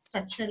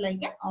infrastructure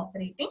like an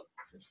operating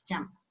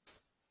system.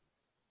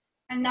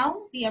 And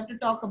now we have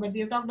talked about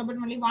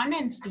only one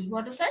entity.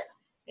 What is it?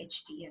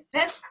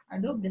 HDFS,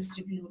 Hadoop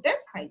Distributed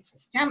File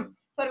System.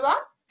 For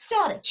what?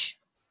 Storage.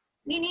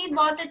 We need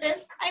what it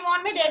is. I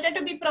want my data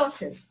to be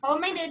processed. How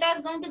my data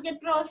is going to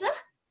get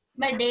processed?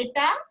 My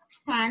data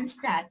stands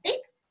static.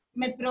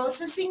 My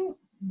processing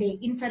the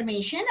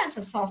information as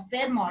a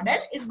software model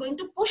is going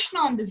to push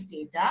on this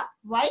data.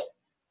 Why?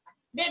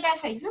 Data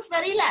size is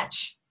very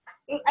large.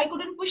 I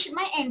couldn't push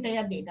my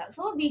entire data.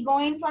 So we go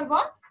in for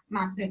what?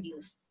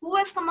 MapReduce. Who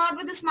has come out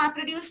with this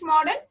MapReduce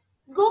model?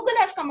 Google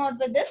has come out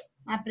with this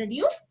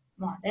MapReduce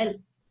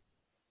model.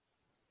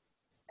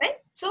 Right?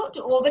 So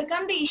to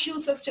overcome the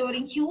issues of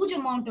storing huge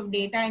amount of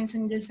data in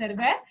single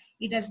server,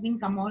 it has been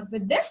come out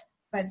with this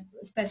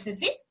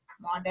specific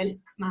model,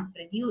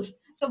 MapReduce.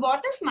 So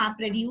what is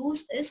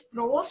MapReduce? Is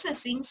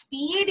processing,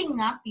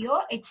 speeding up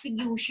your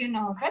execution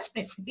of a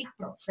specific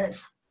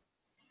process.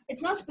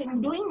 It's not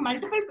doing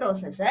multiple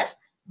processes.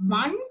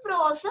 One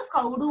process,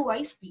 how do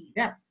I speed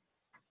up?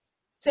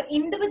 So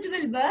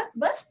individual work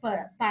versus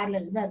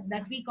parallel work,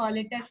 that we call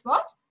it as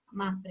what?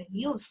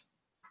 MapReduce.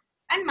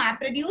 And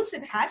MapReduce,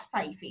 it has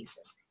 5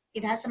 phases.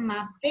 It has a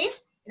map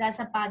phase, it has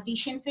a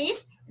partition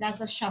phase, it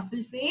has a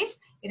shuffle phase,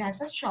 it has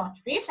a sort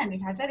phase, and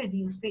it has a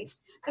reduce phase.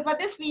 So for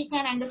this, we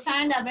can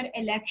understand our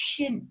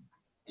election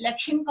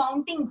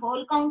counting,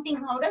 poll counting.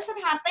 How does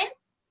it happen?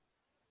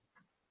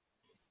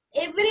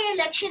 Every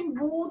election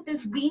booth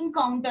is being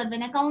counted.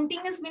 When a counting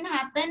has been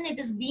happened, it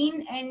has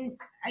been, and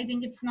I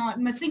think it's not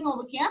missing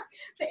over here.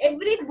 So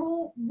every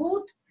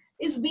booth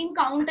is being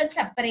counted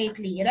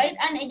separately, right?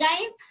 And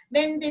again,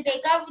 when they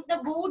take out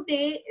the booth,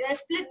 they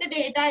split the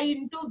data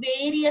into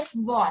various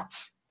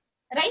bots,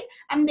 right?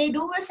 And they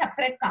do a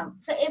separate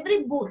count. So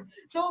every booth,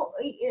 so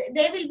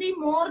there will be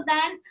more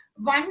than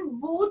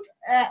one booth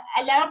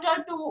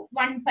allotted to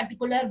one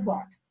particular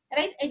bot,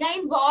 right?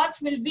 Again,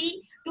 bots will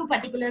be to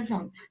particular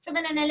zone. So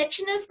when an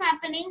election is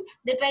happening,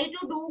 they try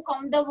to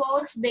count the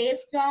votes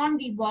based on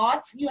the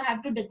bots. You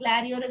have to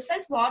declare your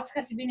results. Bots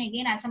has been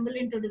again assembled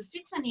into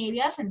districts and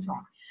areas and so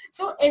on.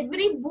 So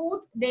every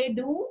booth they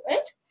do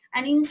it,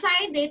 and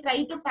inside they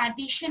try to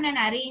partition and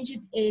arrange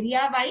it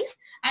area wise,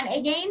 and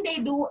again they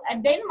do,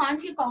 and then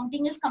once your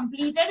counting is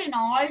completed in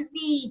all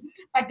the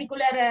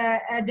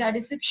particular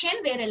jurisdiction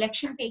where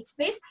election takes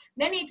place,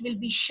 then it will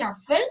be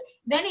shuffled,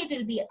 then it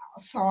will be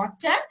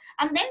sorted,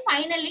 and then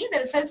finally the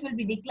results will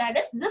be declared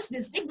as this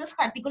district, this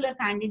particular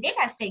candidate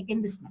has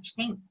taken this much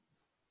thing.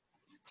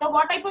 So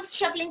what type of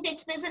shuffling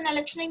takes place in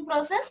electioning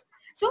process?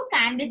 So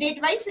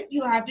candidate wise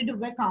you have to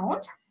do a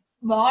count,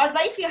 ward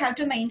wise you have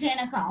to maintain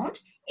a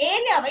count,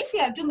 area wise you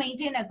have to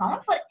maintain a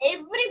count for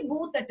every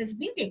booth that is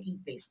been taking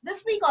place.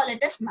 This we call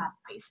it as map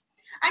phase.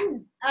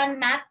 And on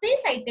map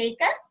phase I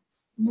take a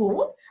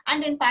booth,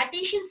 and in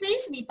partition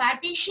phase we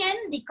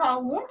partition the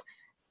count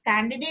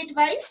candidate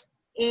wise,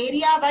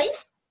 area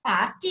wise,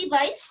 party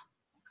wise,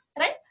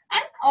 right?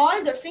 And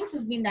all those things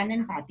has been done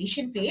in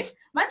partition phase.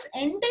 Once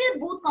entire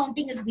booth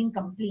counting has been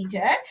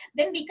completed,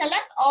 then we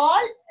collect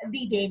all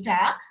the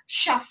data,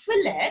 shuffle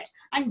it,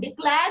 and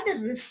declare the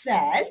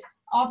result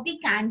of the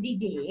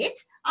candidate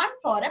and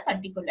for a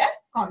particular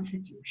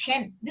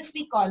constitution. This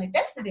we call it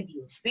as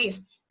reduce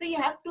phase. So you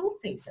have 2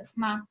 phases,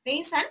 map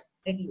phase and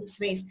reduce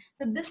phase.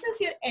 So this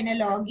is your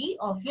analogy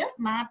of your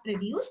map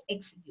reduce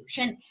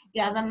execution.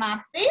 You have a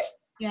map phase,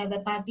 you have a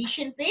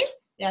partition phase,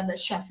 you have a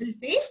shuffle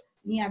phase,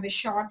 You have a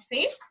short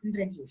phase and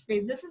reduce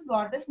phase. This is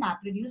what this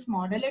MapReduce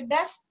model it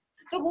does.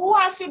 So who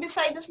has to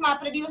decide this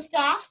MapReduce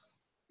task?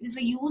 Is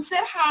the user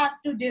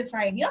have to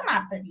decide your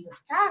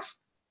MapReduce task,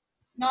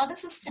 not the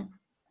system.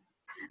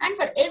 And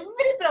for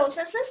every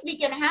processes, we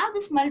can have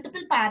this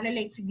multiple parallel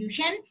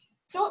execution.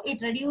 So it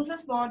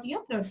reduces what your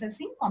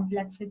processing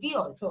complexity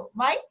also.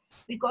 Why?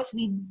 Because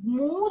we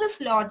move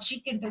this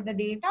logic into the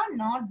data,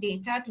 not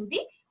data to the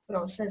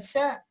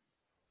processor.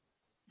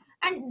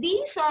 And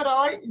these are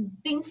all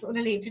things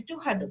related to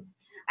Hadoop.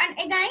 And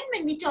again,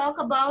 when we talk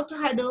about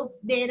Hadoop,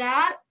 there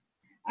are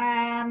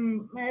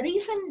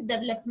recent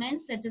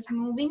developments that is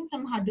moving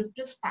from Hadoop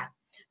to Spark.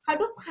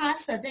 Hadoop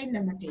has certain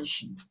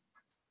limitations.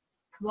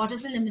 What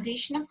is the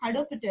limitation of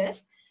Hadoop? It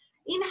is,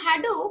 in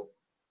Hadoop,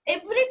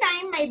 every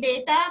time my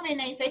data,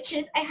 when I fetch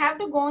it, I have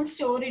to go and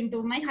store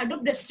into my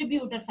Hadoop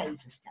distributed file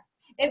system.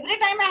 Every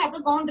time I have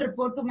to go and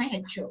report to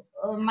my HO,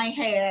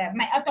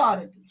 my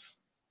authorities.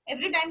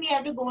 Every time we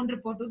have to go and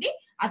report to the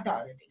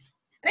authorities.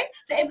 Right?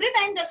 So every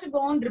time just to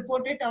go and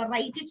report it or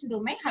write it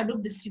into my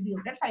Hadoop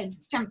distributed file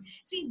system.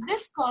 See,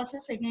 this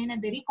causes again a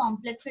very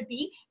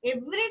complexity.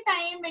 Every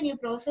time when you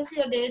process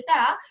your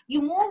data,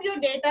 you move your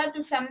data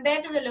to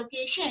somewhere to a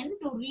location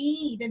to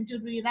read and to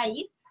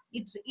rewrite.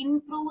 It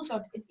improves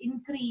or it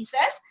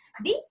increases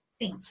the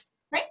things.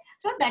 Right?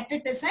 So that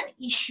it is an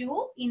issue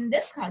in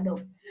this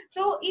Hadoop.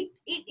 So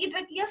it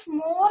requires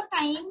more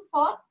time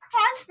for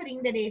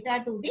transferring the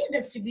data to the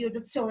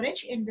distributed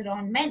storage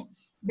environment,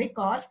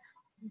 because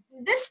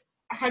this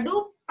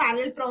Hadoop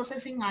parallel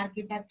processing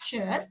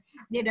architectures,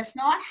 they does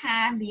not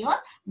have your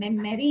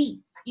memory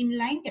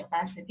inline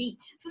capacity.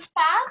 So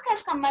Spark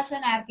has come as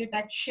an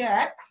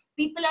architecture.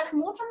 People has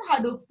moved from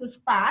Hadoop to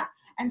Spark,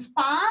 and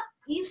Spark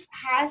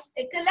has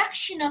a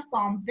collection of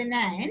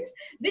components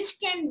which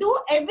can do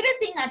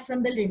everything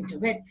assembled into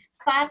it.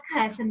 Spark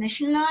has a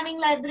machine learning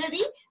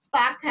library.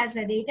 Spark has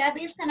a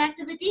database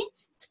connectivity.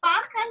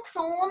 Spark has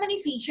so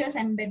many features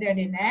embedded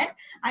in it,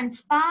 and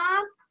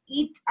Spark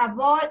it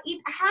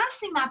has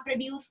the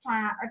MapReduce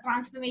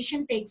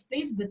transformation takes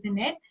place within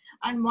it.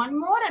 And one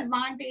more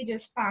advantage of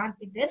Spark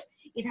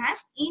it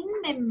has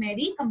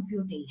in-memory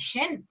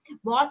computation.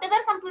 Whatever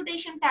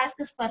computation task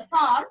is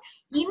performed,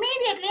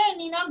 immediately I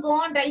need not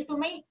go and write to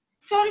my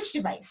storage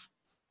device.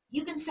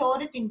 You can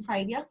store it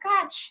inside your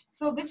cache,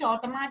 so which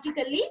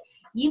automatically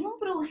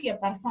improves your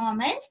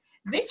performance,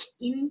 which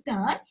in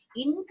turn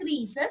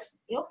increases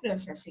your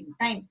processing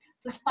time.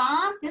 So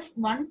Spark is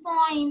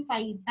 1.5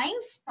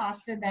 times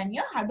faster than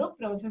your Hadoop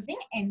processing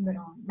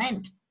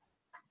environment.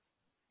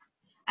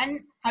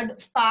 And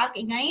Hadoop Spark,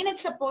 again, it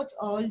supports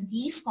all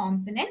these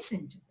components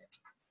into it.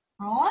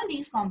 All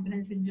these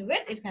components into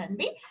it, it can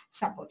be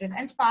supported.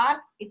 And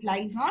Spark, it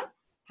lies on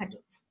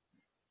Hadoop.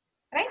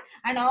 Right?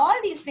 And all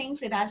these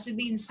things, it has to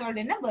be installed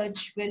in a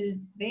virtual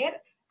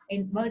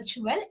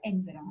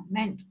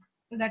environment.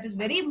 So that is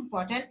very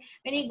important.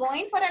 When you go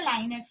in for a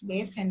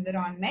Linux-based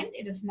environment,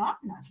 it is not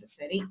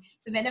necessary.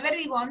 So whenever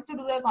we want to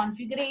do a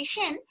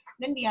configuration,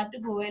 then we have to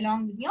go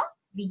along with your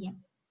VM,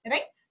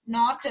 right?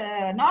 Not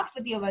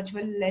with your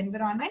virtual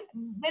environment.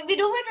 When we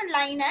do it on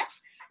Linux,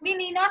 we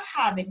need not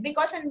have it,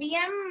 because in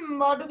VM,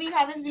 what do we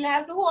have is we'll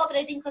have two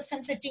operating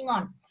systems sitting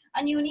on,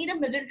 and you need a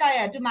middle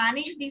tier to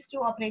manage these two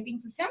operating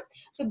systems.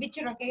 So which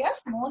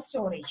requires more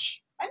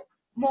storage and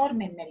more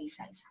memory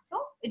size. So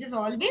it is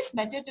always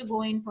better to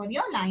go in for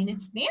your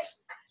Linux-based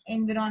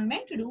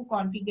environment to do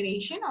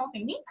configuration of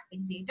any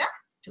big data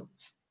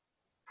tools.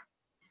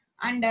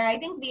 And I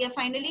think we have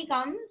finally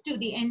come to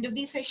the end of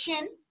the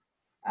session.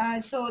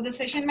 So the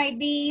session might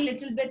be a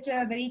little bit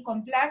very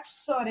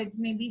complex, or it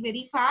may be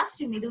very fast.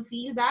 You may do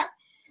feel that,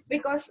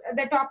 because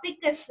the topic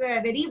is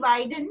very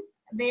wide,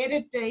 where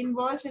it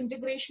involves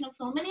integration of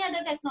so many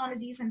other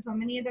technologies and so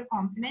many other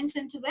components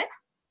into it.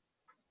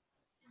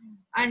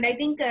 And I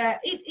think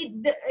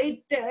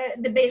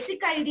the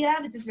basic idea,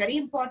 which is very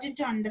important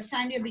to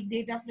understand your big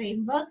data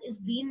framework, is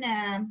being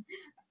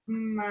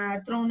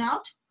thrown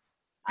out.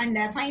 And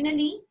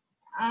finally,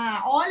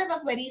 all of our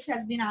queries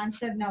has been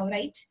answered now,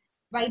 right?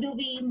 Why do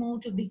we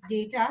move to big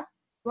data?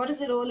 What is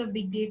the role of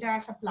big data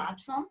as a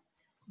platform?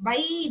 Why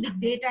big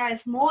data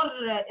is more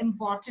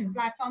important?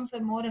 Platforms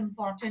are more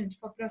important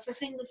for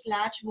processing this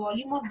large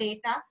volume of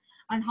data.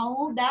 And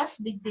how does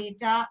big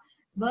data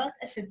work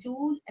as a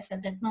tool, as a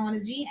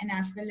technology, and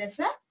as well as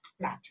a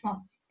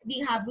platform? We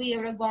have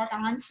got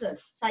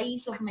answers.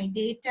 Size of my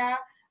data,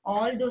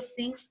 all those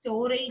things,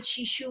 storage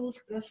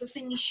issues,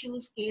 processing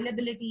issues,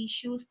 scalability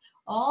issues,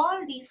 all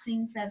these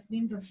things has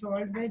been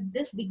resolved with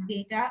this big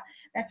data.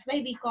 That's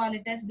why we call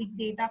it as big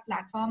data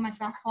platform,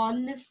 as a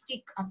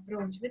holistic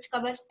approach which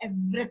covers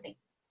everything.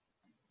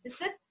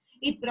 Is it?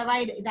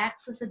 It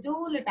acts as a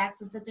tool, it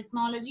acts as a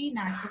technology, and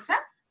acts as a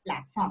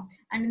platform.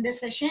 And in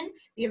this session,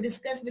 we have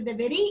discussed with the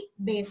very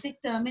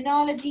basic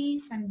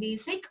terminologies and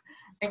basic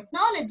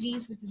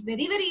technologies, which is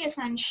very, very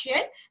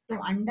essential to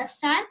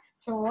understand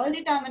So all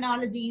the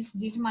terminologies,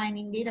 data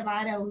mining, data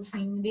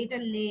warehousing, data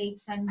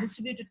lakes, and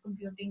distributed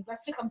computing,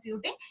 cluster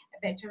computing, a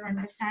better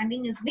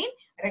understanding is being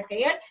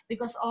required,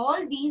 because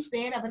all these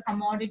where our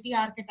commodity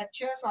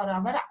architectures or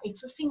our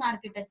existing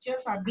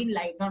architectures are being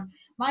laid down.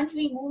 Once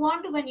we move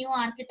on to a new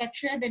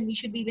architecture, then we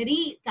should be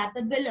very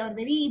capable or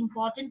very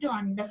important to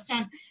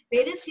understand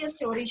where is your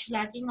storage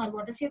lacking or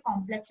what is your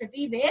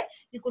complexity where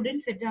you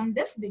couldn't fit on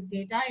this big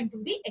data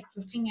into the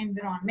existing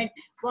environment.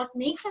 What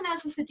makes a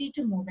necessity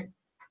to move in?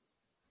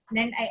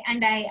 Then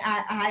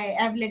I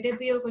have let up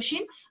your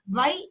question.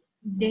 Why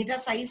data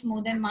size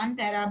more than 1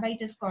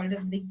 terabyte is called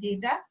as big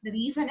data? The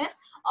reason is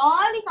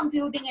all the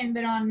computing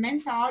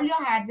environments, all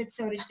your hardware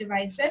storage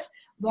devices,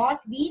 what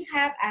we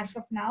have as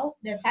of now,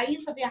 the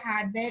size of your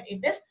hardware,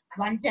 it is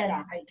 1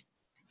 terabyte.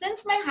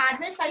 Since my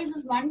hardware size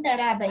is 1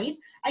 terabyte,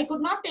 I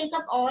could not take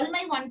up all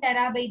my 1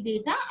 terabyte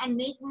data and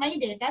make my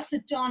data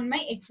sit on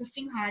my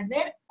existing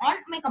hardware on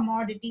my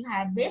commodity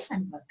hardware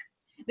and work,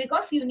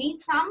 because you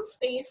need some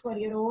space for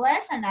your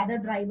OS and other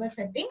driver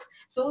settings.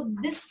 So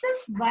this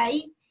is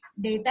why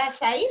data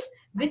size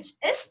which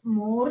is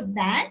more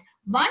than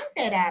 1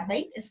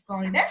 terabyte is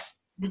called as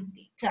big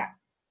data.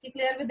 You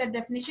clear with the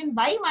definition?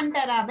 Why 1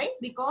 terabyte?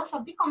 Because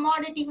of the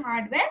commodity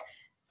hardware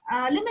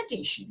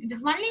limitation. It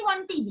is only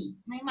 1 TB,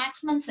 my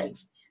maximum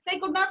size. So I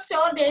could not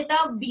store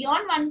data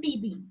beyond 1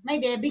 TB. My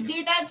big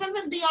data itself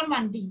is beyond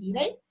 1 TB,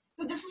 right?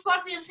 So this is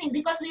what we have seen,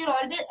 because we are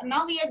already,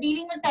 now we are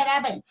dealing with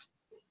terabytes.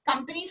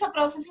 Companies are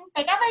processing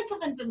petabytes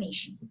of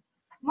information,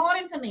 more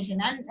information,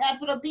 and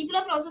people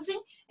are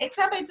processing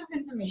exabytes of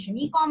information.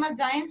 E-commerce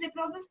giants, they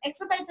process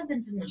exabytes of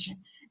information.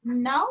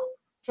 Now,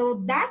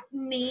 so that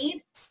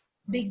made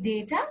big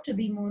data to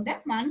be more than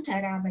 1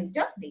 terabyte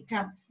of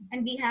data.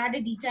 And we had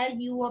a detailed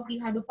view of the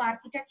Hadoop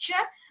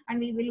architecture, and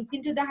we will look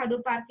into the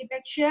Hadoop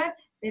architecture.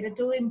 There are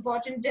two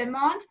important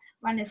demos.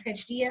 One is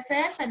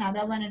HDFS,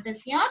 another one it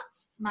is your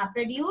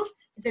MapReduce.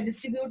 It's a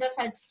distributed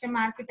file system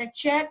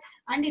architecture,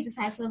 and it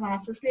has a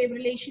master-slave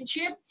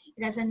relationship.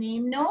 It has a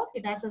name node,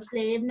 it has a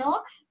slave node,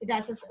 it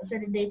has a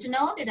data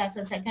node, it has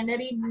a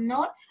secondary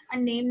node,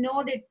 and name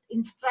node, it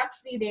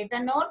instructs the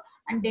data node,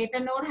 and data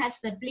node has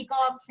replica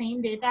of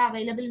same data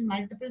available in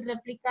multiple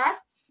replicas,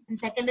 and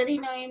secondary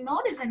name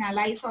node is an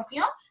alias of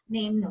your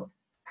name node.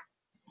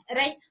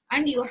 Right,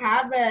 and you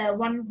have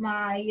one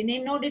your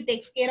name node, it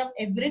takes care of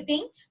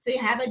everything. So you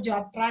have a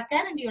job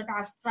tracker and your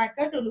task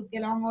tracker to look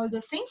along all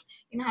those things.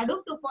 In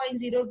Hadoop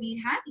 2.0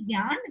 we have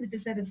Yarn, which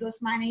is a resource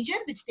manager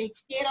which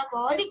takes care of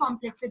all the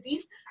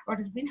complexities what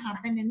has been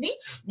happened in the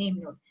name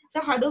node. So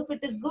Hadoop,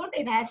 it is good,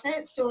 it has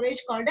a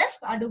storage called as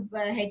Hadoop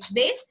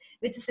HBase,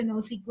 which is a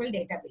NoSQL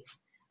database.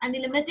 And the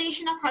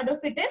limitation of Hadoop,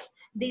 it is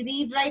the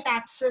read-write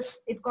access.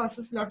 It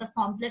causes a lot of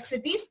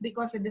complexities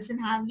because it doesn't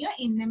have your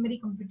in-memory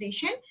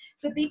computation.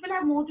 So people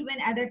have moved to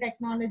another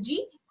technology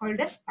called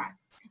as Spark.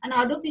 And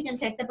Hadoop, you can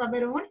set up our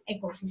own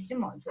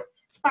ecosystem also.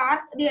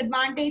 Spark, the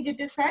advantage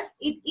it is has,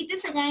 it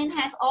is again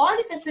has all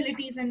the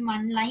facilities in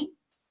one line,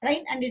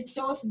 right? And it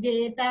stores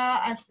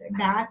data as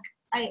dark.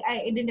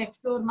 I didn't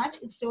explore much.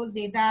 It stores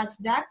data as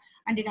dark,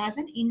 and it has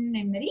an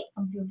in-memory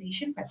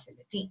computation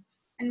facility.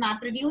 And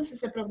MapReduce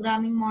is a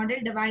programming model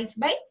devised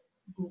by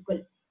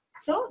Google.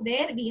 So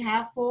there we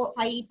have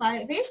five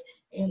phases.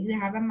 You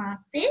have a map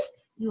phase,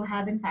 you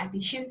have a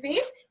partition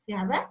phase, you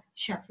have a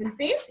shuffle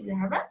phase, you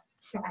have a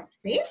sort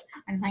phase,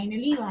 and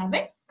finally you have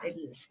a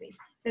reduce phase.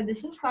 So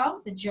this is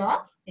how the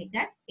jobs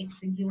get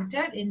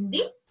executed in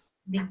the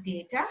big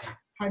data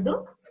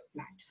Hadoop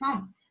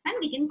platform. And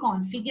we can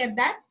configure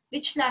that.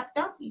 Which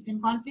laptop? You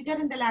can configure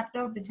in the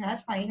laptop which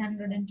has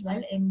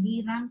 512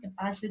 MB RAM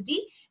capacity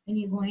when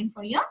you go in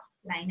for your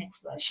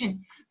Linux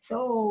version.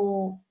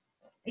 So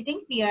I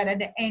think we are at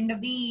the end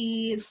of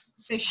the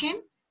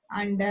session,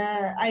 and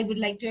I would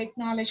like to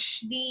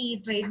acknowledge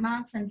the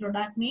trademarks and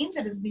product names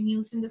that has been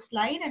used in the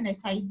slide, and I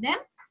cite them.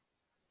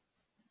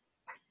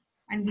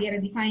 And we are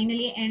at the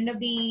finally end of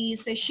the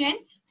session.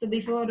 So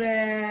before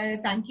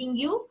thanking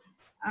you,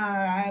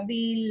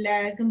 we'll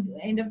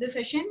end of the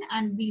session,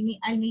 and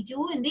I'll meet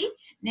you in the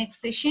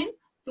next session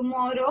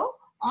tomorrow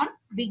on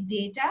big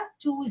data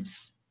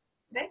tools.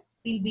 Right?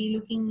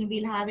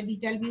 We'll have a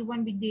detailed view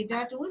on big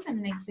data tools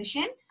in the next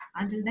session.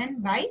 Until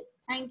then, bye.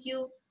 Thank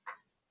you.